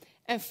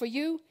 And for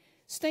you,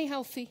 stay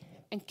healthy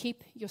and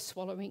keep your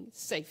swallowing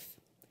safe.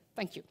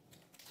 Thank you.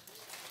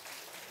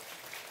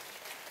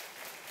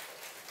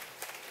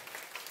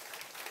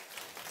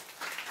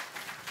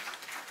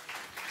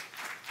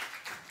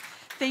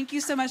 Thank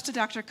you so much to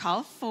Dr.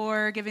 Kalf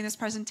for giving this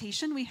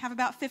presentation. We have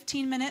about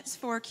 15 minutes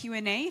for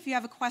Q&A. If you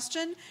have a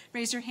question,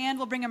 raise your hand.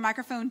 We'll bring a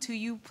microphone to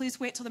you. Please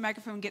wait till the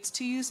microphone gets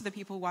to you so the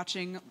people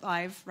watching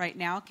live right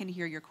now can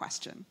hear your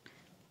question.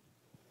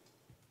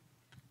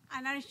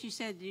 I noticed you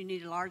said you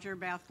need a larger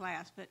bath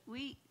glass, but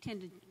we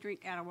tend to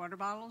drink out of water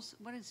bottles.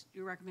 What is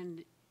your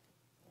recommendation?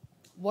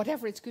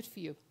 Whatever is good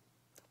for you.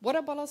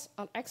 Water bottles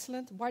are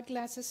excellent, white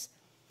glasses.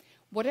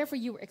 Whatever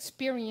your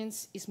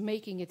experience is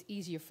making it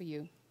easier for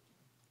you.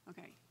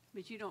 Okay,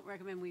 but you don't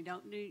recommend we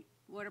don't do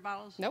water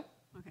bottles? No.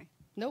 Okay.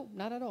 No,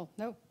 not at all,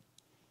 no.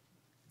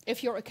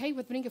 If you're okay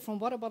with drinking from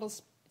water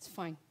bottles, it's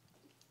fine.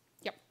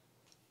 Yep.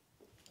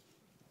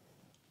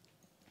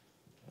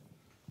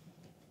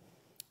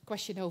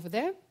 Question over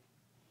there.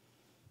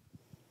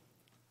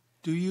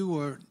 Do you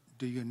or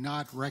do you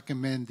not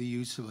recommend the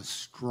use of a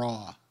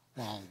straw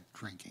while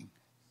drinking?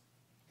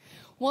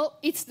 Well,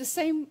 it's the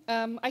same.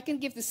 I can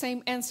give the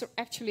same answer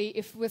actually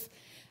if with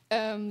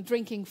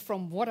drinking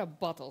from water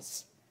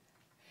bottles.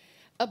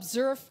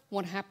 Observe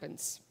what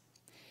happens.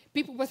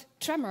 People with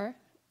tremor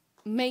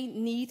may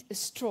need a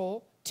straw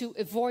to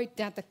avoid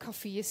that the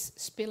coffee is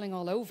spilling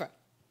all over.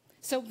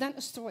 So then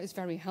a straw is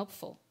very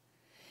helpful.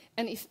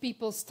 And if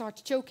people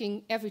start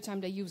choking every time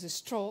they use a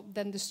straw,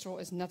 then the straw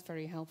is not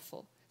very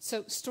helpful.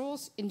 So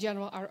straws in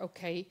general are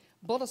okay,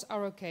 bottles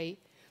are okay,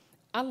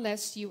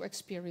 unless you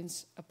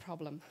experience a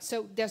problem.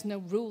 So there's no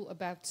rule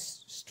about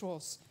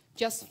straws.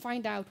 Just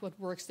find out what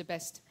works the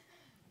best.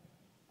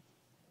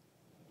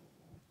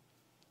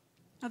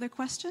 Other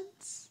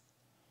questions?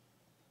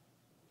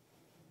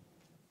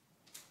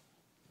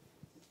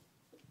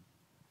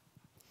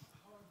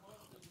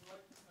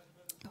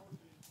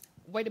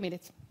 Wait a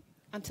minute,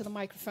 until the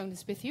microphone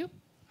is with you.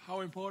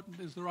 How important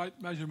is the right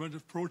measurement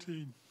of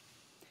protein?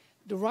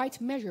 The right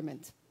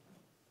measurement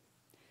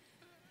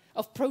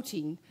of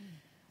protein.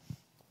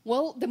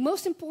 Well, the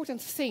most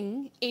important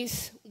thing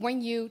is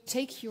when you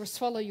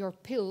swallow your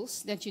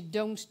pills, that you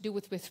don't do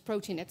it with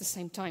protein at the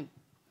same time.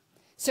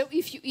 So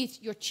if you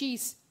eat your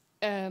cheese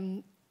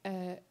an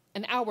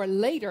hour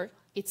later,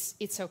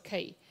 it's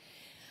okay.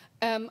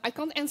 I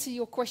can't answer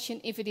your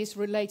question if it is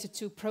related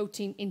to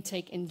protein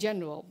intake in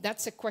general.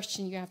 That's a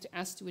question you have to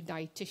ask to a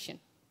dietitian.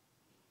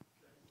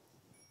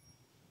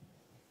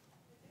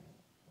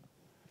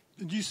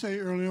 Did you say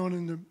early on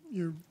in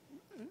your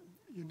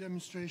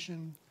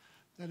demonstration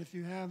that if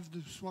you have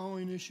the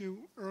swallowing issue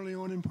early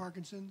on in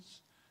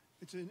Parkinson's,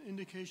 it's an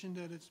indication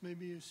that it's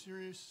maybe a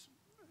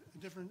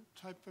different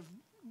type of,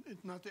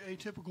 it's not the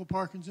atypical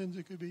Parkinson's,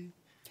 it could be?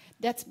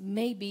 That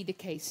may be the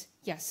case,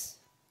 yes.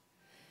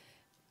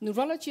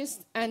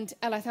 Neurologists and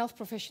allied health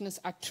professionals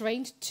are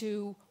trained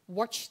to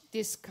watch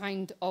this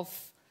kind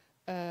of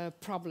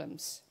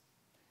problems.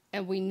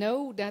 And we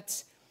know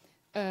that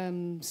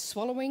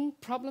swallowing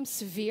problems,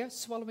 severe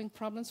swallowing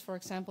problems, for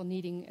example,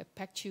 needing a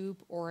PEG tube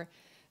or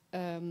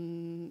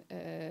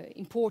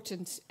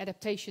important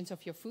adaptations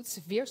of your food,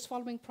 severe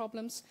swallowing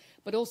problems,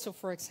 but also,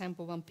 for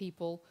example, when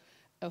people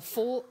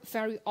fall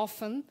very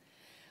often,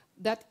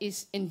 that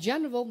is in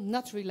general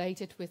not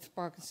related with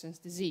Parkinson's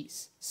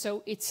disease.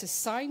 So it's a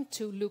sign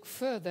to look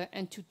further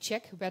and to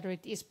check whether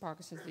it is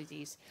Parkinson's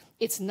disease.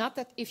 It's not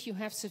that if you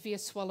have severe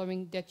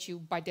swallowing that you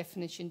by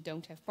definition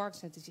don't have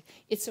Parkinson's disease.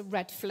 It's a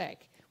red flag,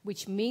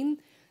 which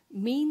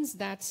means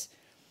that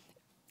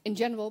in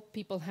general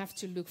people have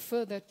to look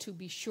further to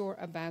be sure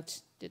about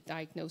the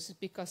diagnosis,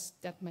 because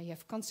that may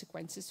have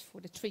consequences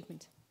for the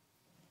treatment.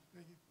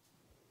 Thank you.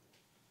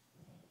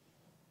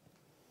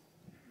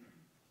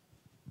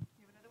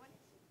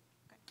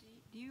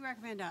 Do you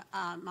recommend a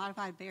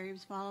modified barium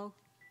swallow?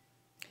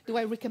 Do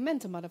I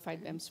recommend a modified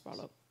barium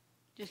swallow?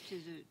 Just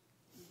as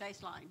a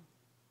baseline?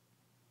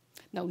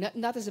 No,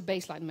 not as a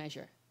baseline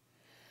measure.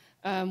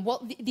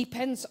 Well, it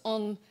depends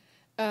on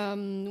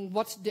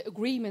what the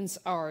agreements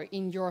are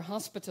in your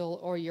hospital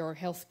or your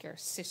healthcare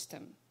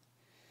system.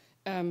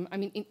 I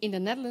mean, in the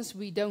Netherlands,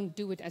 we don't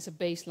do it as a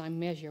baseline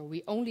measure.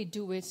 We only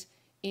do it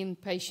in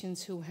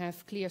patients who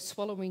have clear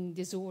swallowing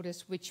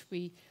disorders, which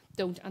we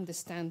don't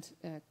understand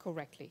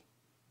correctly.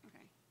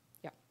 Okay.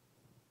 Yeah.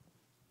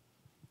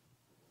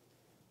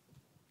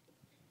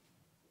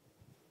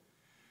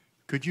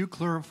 Could you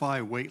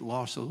clarify weight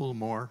loss a little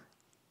more?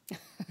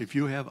 If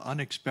you have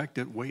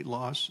unexpected weight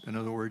loss, in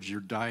other words,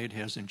 your diet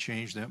hasn't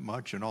changed that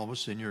much, and all of a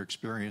sudden you're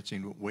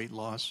experiencing weight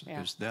loss,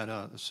 is that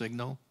a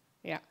signal?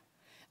 Yeah.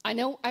 I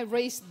know I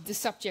raised the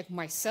subject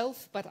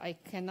myself, but I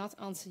cannot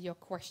answer your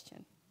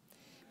question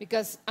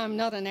because I'm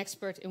not an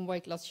expert in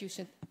weight loss. You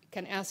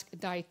can ask a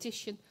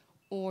dietitian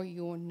or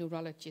your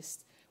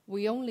neurologist.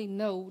 We only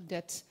know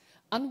that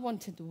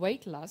unwanted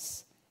weight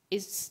loss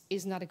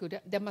is not a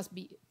good. There must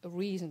be a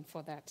reason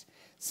for that.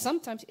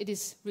 Sometimes it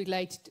is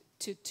related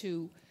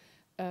to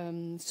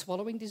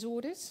swallowing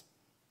disorders.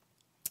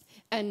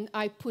 And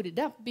I put it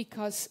up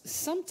because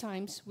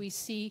sometimes we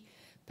see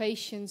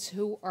patients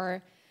who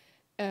are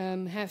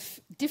have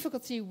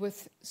difficulty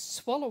with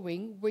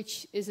swallowing,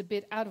 which is a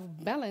bit out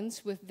of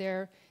balance with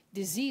their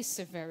disease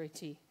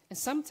severity. And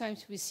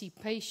sometimes we see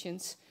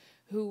patients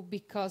who,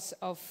 because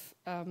of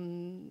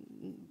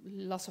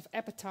loss of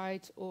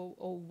appetite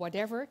or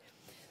whatever,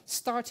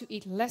 start to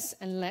eat less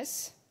and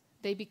less.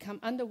 They become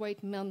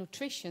underweight,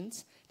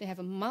 malnutritioned. They have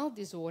a mild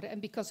disorder,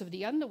 and because of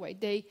the underweight,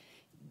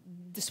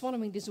 the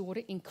swallowing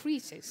disorder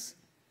increases.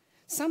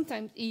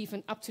 Sometimes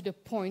even up to the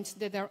point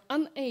that they're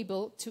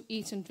unable to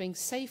eat and drink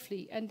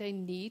safely, and they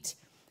need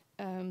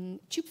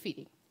tube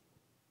feeding.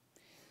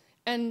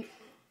 And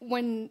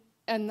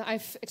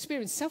I've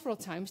experienced several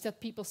times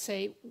that people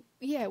say,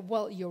 yeah,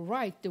 well, you're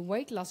right, the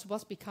weight loss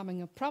was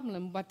becoming a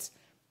problem, but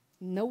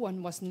no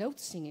one was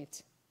noticing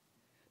it.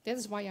 That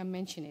is why I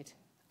mention it.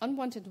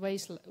 Unwanted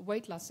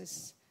weight loss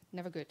is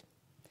never good.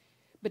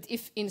 But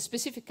if in a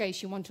specific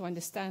case you want to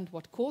understand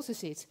what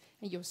causes it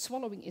and your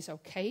swallowing is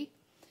okay,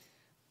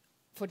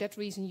 for that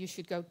reason you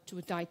should go to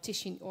a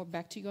dietitian or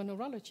back to your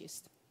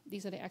neurologist.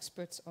 These are the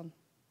experts on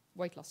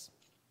weight loss.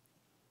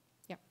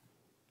 Yeah.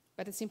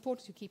 But it's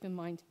important to keep in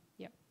mind.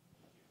 Yeah.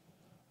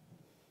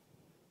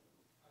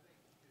 I think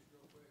just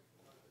real quick,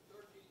 the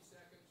 13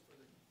 seconds for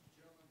the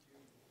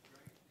gentleman to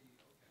drink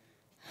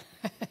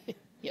the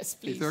Yes,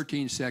 please. The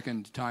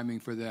 13-second timing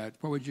for that,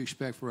 what would you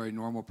expect for a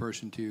normal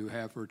person to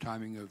have for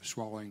timing of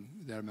swallowing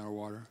that amount of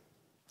water?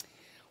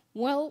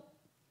 Well,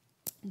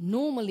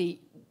 normally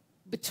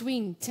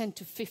between 10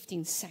 to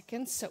 15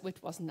 seconds, so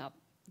it was not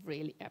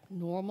really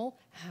abnormal.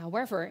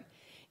 However,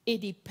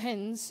 it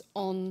depends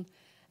on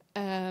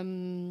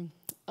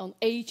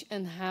age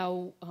and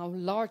how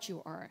large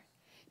you are.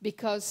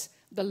 Because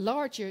the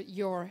larger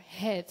your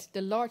head,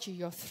 the larger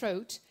your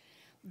throat,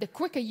 the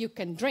quicker you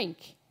can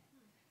drink.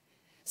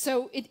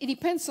 So it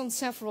depends on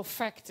several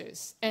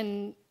factors.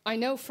 And I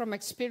know from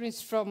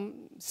experience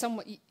from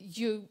someone,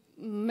 you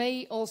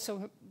may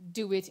also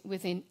do it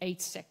within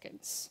 8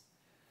 seconds.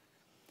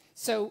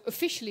 So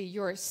officially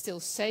you're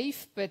still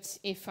safe, but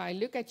if I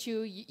look at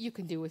you, you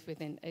can do it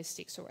within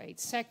 6 or 8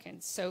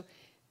 seconds. So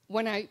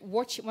when I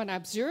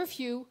observe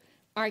you,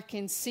 I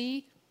can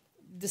see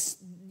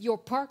your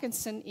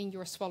Parkinson in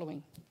your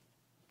swallowing.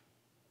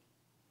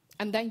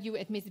 And then you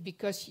admit it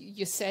because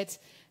you said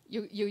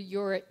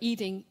your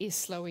eating is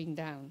slowing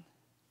down.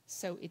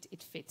 So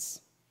it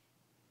fits.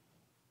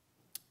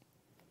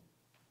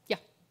 Yeah.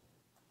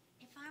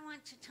 If I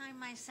want to time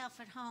myself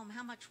at home,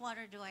 how much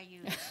water do I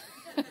use?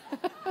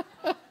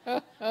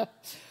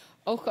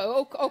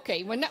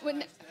 Okay.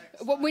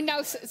 We're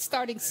now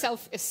starting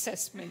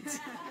self-assessment.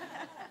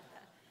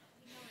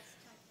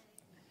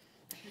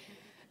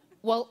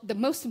 Well, the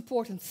most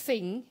important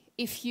thing,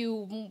 if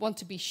you want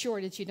to be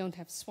sure that you don't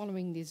have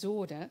swallowing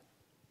disorder,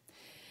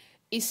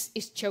 is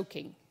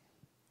choking.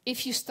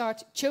 If you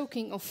start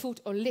choking on food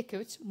or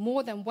liquid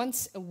more than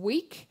once a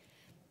week,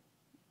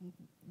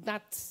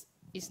 that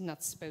is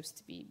not supposed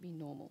to be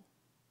normal.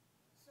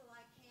 So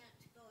I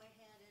can't go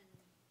ahead and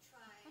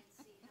try and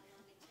see how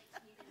long it takes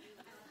me to do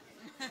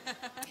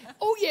that.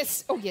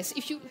 Oh yes.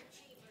 If you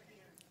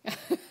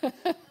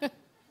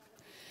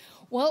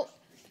well,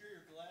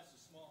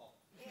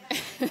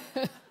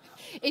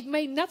 it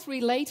may not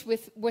relate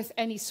with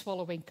any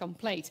swallowing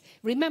complaint.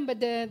 Remember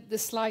the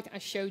slide I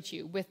showed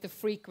you with the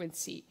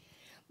frequency,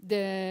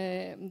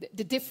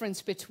 the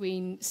difference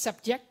between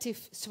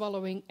subjective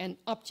swallowing and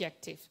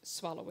objective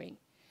swallowing.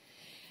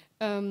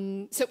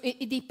 So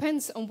it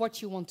depends on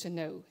what you want to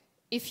know.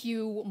 If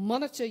you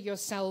monitor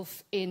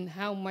yourself in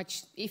how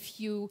much, if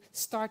you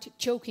start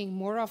choking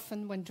more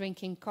often when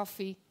drinking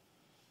coffee,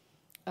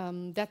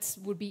 that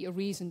would be a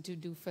reason to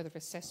do further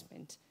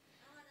assessment.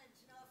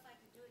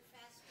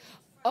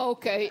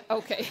 Okay.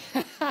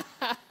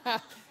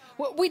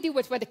 Well, we do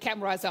it when the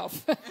camera is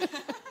off. We'll have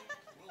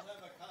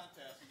a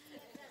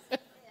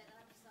contest.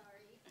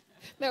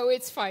 No,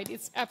 it's fine.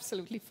 It's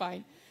absolutely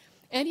fine.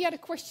 Any other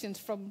questions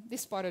from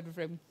this part of the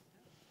room?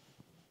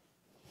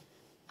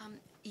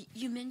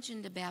 You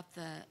mentioned about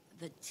the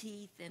the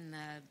teeth and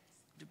the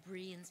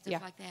debris and stuff Yeah.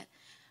 like that.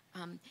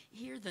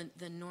 Here,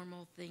 the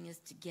normal thing is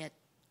to get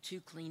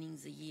 2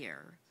 cleanings a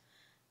year.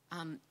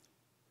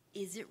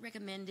 Is it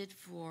recommended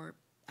for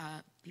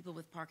people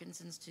with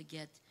Parkinson's to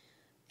get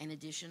an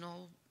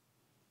additional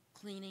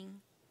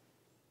cleaning?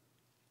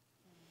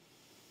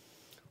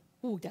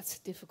 Oh, that's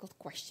a difficult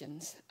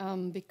question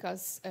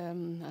because I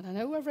don't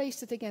know. I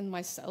raised it again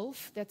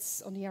myself.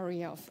 That's on the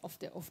area of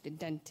the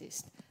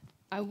dentist.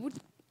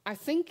 I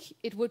think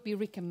it would be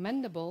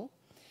recommendable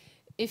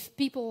if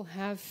people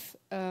have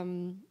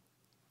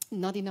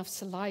not enough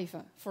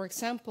saliva. For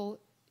example,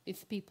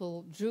 if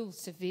people drool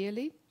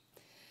severely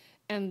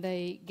and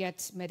they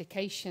get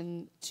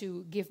medication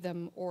to give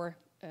them or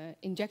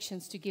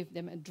injections to give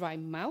them a dry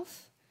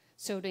mouth,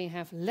 so they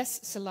have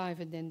less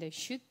saliva than they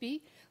should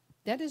be.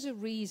 That is a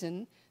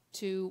reason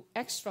to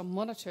extra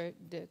monitor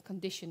the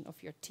condition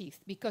of your teeth,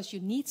 because you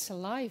need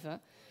saliva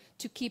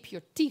to keep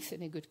your teeth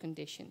in a good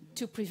condition,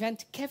 to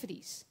prevent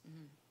cavities.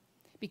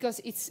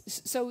 Because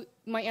so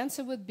my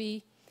answer would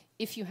be,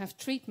 if you have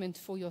treatment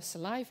for your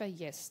saliva,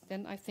 yes,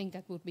 then I think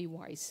that would be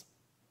wise.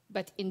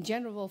 But in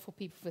general, for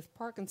people with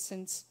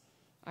Parkinson's,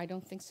 I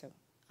don't think so.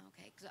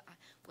 Okay, because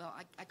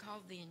I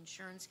called the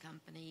insurance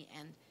company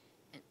and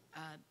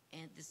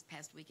this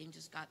past weekend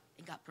just got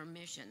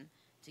permission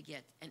to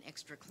get an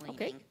extra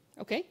cleaning.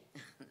 Okay.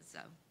 So.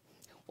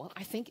 Well,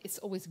 I think it's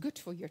always good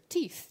for your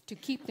teeth to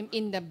keep them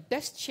in the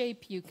best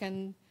shape you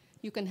can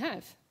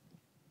have.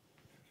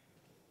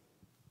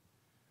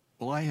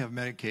 Well, I have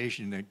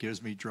medication that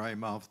gives me dry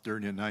mouth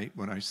during the night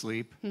when I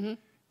sleep.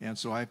 And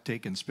so I've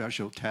taken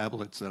special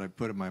tablets that I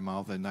put in my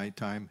mouth at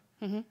nighttime,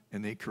 and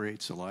they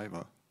create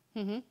saliva.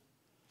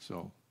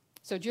 So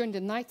during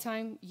the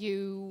nighttime,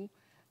 you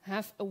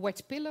have a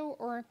wet pillow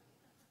or?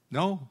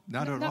 No,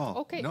 not at all.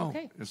 Okay, no,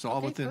 okay. it's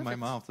all within my perfect.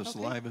 mouth. The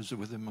saliva is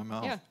within my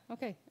mouth. Yeah,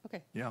 okay.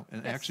 Yeah,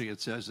 and Yes. actually it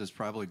says it's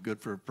probably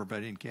good for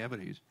preventing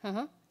cavities.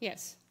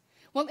 Yes.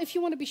 Well, if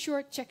you want to be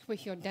sure, check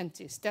with your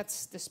dentist.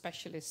 That's the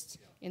specialist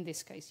in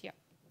this case, yeah.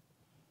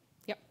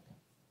 Yeah.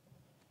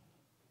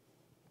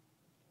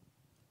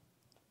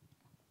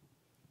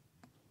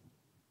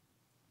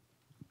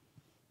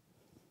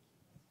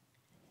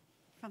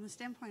 From the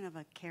standpoint of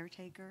a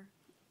caretaker,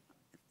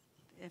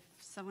 if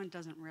someone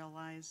doesn't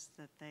realize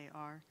that they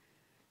are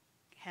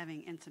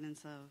having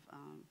incidents of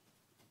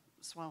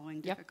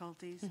swallowing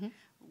difficulties,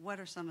 what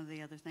are some of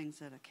the other things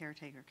that a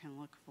caretaker can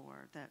look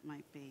for that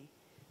might be,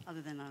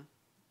 other than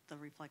the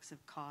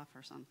reflexive cough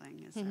or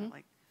something? Is there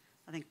like,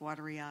 I think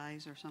watery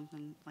eyes or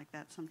something like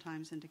that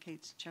sometimes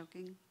indicates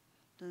choking,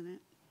 doesn't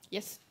it?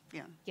 Yes.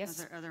 Yeah.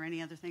 Yes. Are there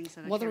any other things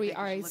that a watery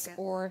caretaker should eyes look at?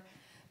 or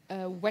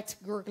wet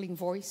gurgling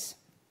voice,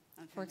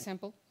 for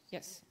example?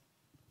 Yes.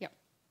 Yeah.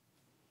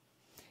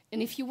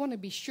 And if you want to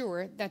be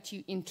sure that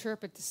you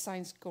interpret the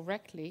signs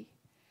correctly,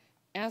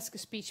 ask a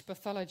speech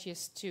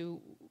pathologist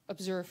to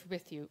observe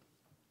with you,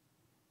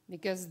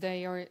 because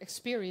they are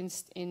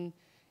experienced in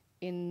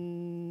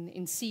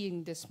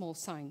seeing the small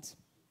signs.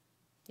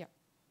 Yeah.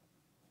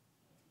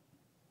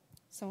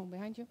 Someone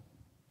behind you?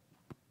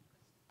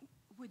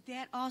 Would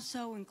that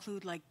also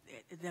include like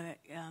the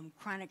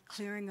chronic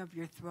clearing of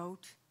your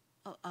throat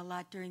a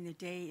lot during the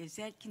day? Is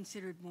that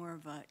considered more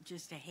of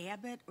just a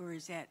habit, or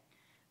is that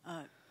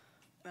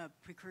a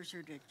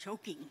precursor to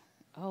choking?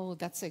 Oh,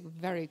 that's a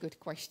very good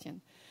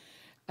question.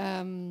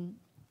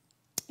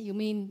 You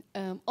mean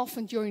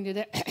often during the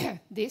day?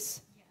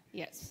 This?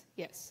 Yes,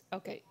 yes.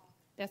 Okay,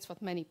 that's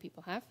what many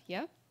people have.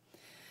 Yeah,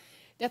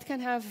 that can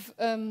have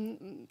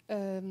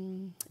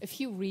a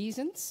few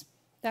reasons.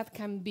 That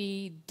can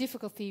be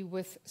difficulty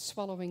with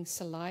swallowing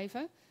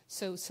saliva.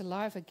 So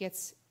saliva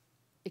gets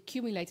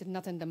accumulated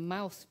not in the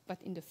mouth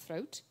but in the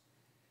throat.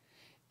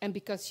 And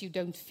because you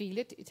don't feel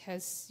it, it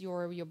has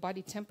your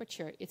body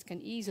temperature. It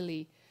can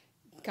easily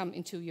come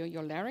into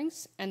your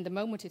larynx, and the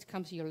moment it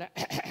comes to your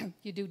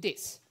you do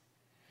this.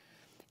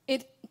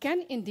 It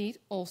can indeed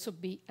also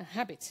be a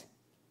habit,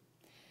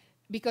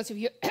 because if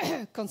you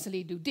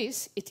constantly do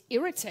this, it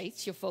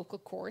irritates your vocal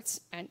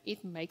cords and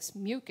it makes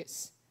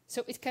mucus.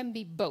 So it can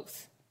be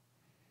both.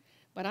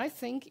 But I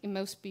think in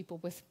most people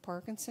with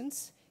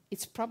Parkinson's,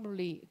 it's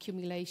probably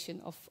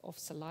accumulation of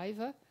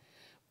saliva,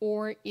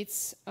 or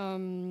it's a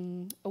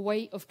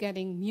way of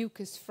getting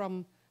mucus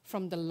from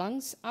the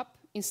lungs up.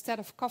 Instead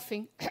of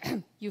coughing,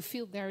 you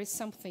feel there is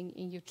something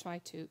and you try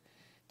to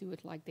do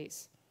it like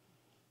this.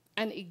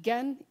 And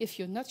again, if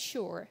you're not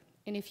sure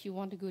and if you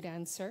want a good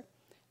answer,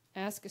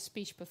 ask a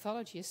speech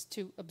pathologist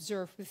to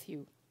observe with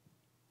you.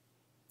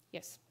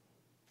 Yes.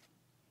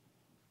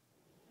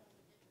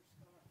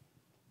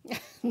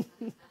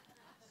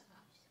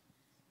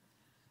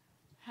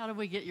 How do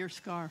we get your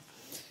scarf?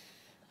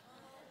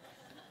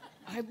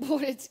 I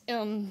bought it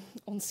on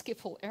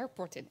Schiphol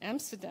Airport in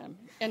Amsterdam,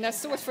 and I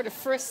saw it for the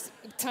first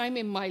time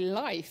in my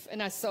life,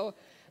 and I saw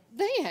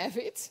they have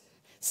it.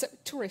 So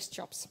tourist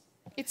shops.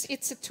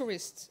 It's a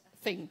tourist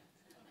thing.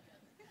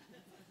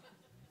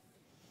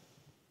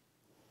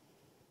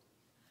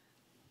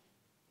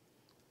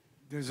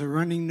 Does a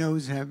running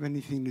nose have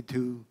anything to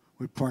do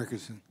with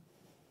Parkinson?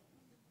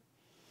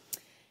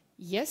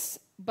 Yes,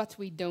 but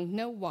we don't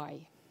know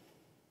why.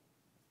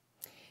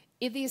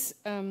 It is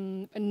a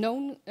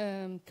known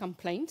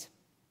complaint.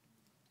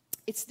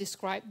 It's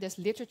described, there's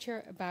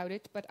literature about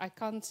it, but I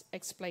can't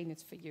explain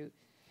it for you.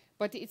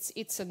 But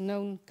it's a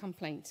known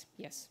complaint,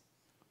 yes.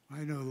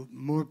 I know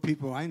more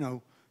people I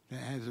know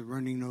that has a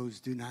running nose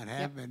do not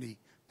have any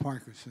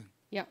Parkinson.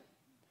 Yeah.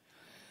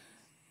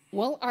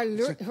 Well, I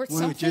heard something.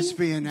 Will it just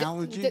be an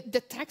allergy?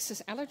 The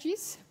Texas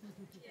allergies.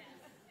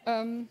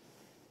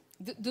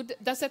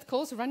 Does that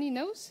cause runny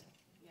nose?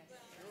 Yes.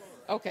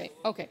 Okay,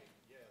 okay.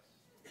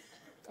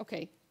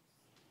 Okay.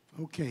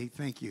 Okay,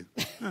 thank you.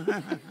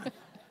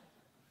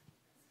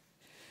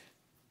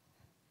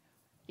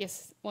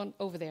 Yes, one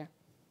over there.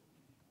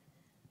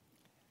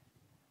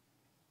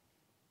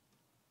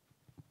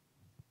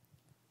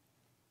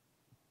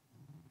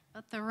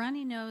 But the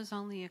runny nose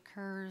only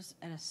occurs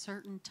at a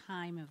certain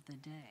time of the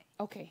day.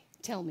 Okay,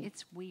 tell me.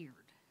 It's weird.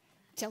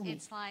 Tell me.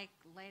 It's like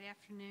late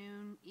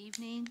afternoon,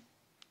 evening,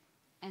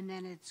 and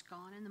then it's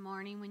gone in the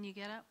morning when you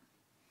get up.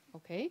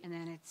 Okay. And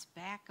then it's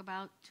back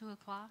about 2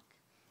 o'clock.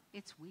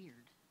 It's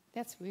weird.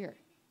 That's weird.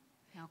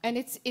 Okay. And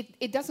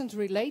it doesn't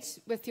relate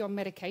with your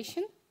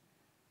medication?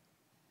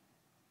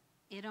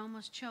 It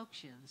almost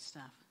chokes you, the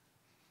stuff.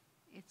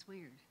 It's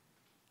weird.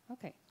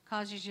 Okay.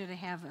 Causes you to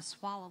have a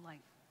swallow,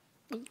 like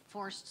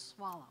forced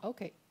swallow.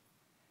 Okay.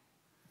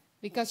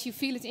 Because you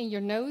feel it in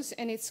your nose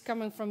and it's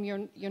coming from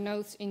your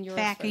nose in your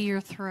back throat. of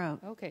your throat.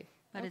 Okay.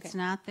 But okay. it's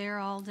not there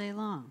all day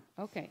long.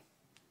 Okay.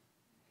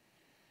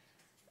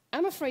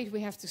 I'm afraid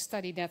we have to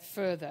study that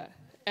further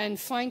and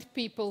find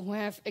people who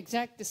have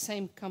exact the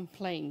same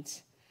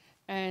complaint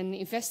and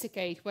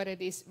investigate whether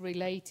it is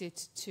related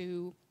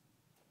to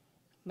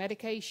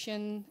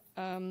medication,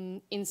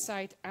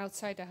 inside,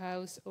 outside the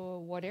house, or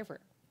whatever.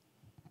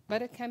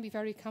 But it can be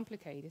very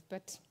complicated.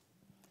 But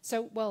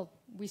so, well,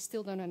 we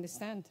still don't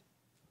understand.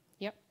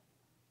 Yep.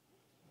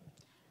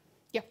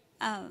 Yeah.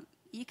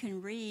 You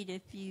can read,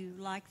 if you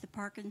like the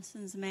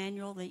Parkinson's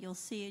manual that you'll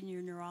see in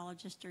your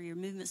neurologist or your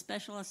movement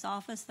specialist's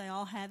office. They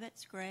all have it.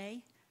 It's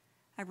gray.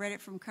 I read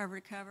it from cover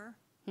to cover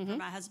for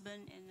my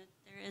husband, and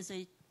there is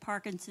a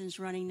Parkinson's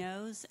running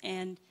nose,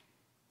 and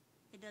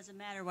it doesn't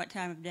matter what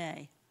time of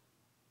day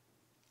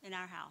in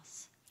our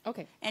house.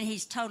 Okay. And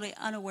he's totally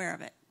unaware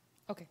of it.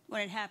 Okay.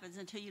 When it happens,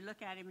 until you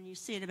look at him and you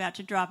see it about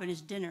to drop in his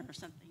dinner or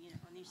something, you know,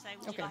 and you say,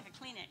 would you like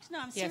a Kleenex? No,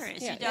 I'm Yes.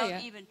 serious. Yeah, you don't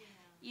yeah. even...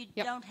 You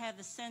Yep. don't have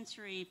the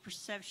sensory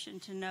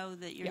perception to know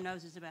that your Yep.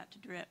 nose is about to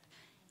drip.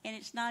 And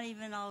it's not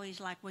even always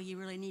like, well, you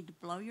really need to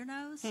blow your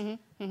nose.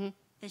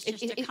 It's It-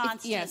 just it- a it-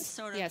 constant yes,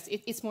 sort of... Yes,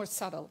 it's more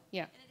subtle,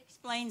 yeah. And it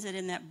explains it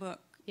in that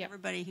book.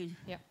 Everybody who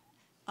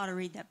ought to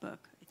read that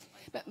book.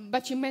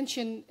 But you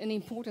mentioned an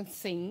important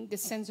thing, the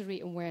sensory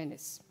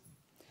awareness.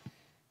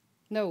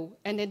 No,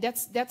 and then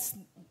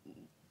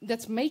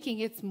that's making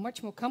it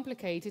much more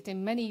complicated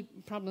in many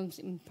problems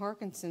in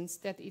Parkinson's,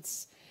 that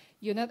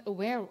you're not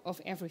aware of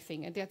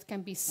everything. And that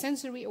can be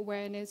sensory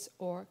awareness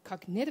or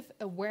cognitive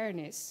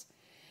awareness.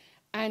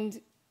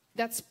 And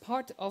that's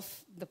part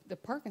of the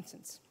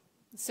Parkinson's.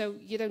 So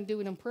you don't do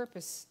it on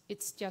purpose.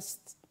 It's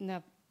just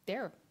not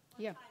there.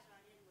 Yeah.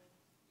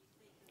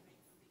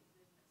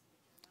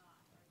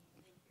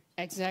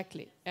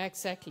 Exactly.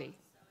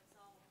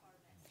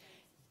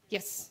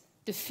 Yes,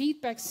 the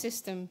feedback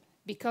system,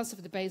 because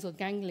of the basal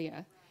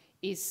ganglia,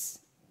 is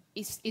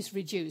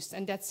reduced,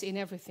 and that's in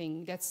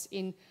everything. That's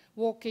in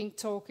walking,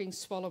 talking,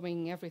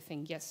 swallowing,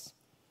 everything. Yes,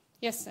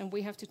 and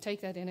we have to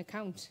take that in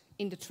account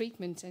in the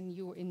treatment and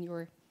in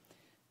your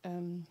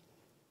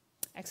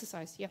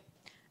exercise. Yeah.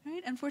 All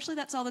right, unfortunately,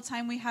 that's all the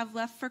time we have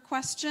left for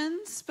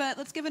questions, but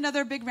let's give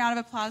another big round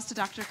of applause to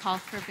Dr. Kalf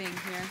for being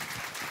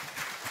here.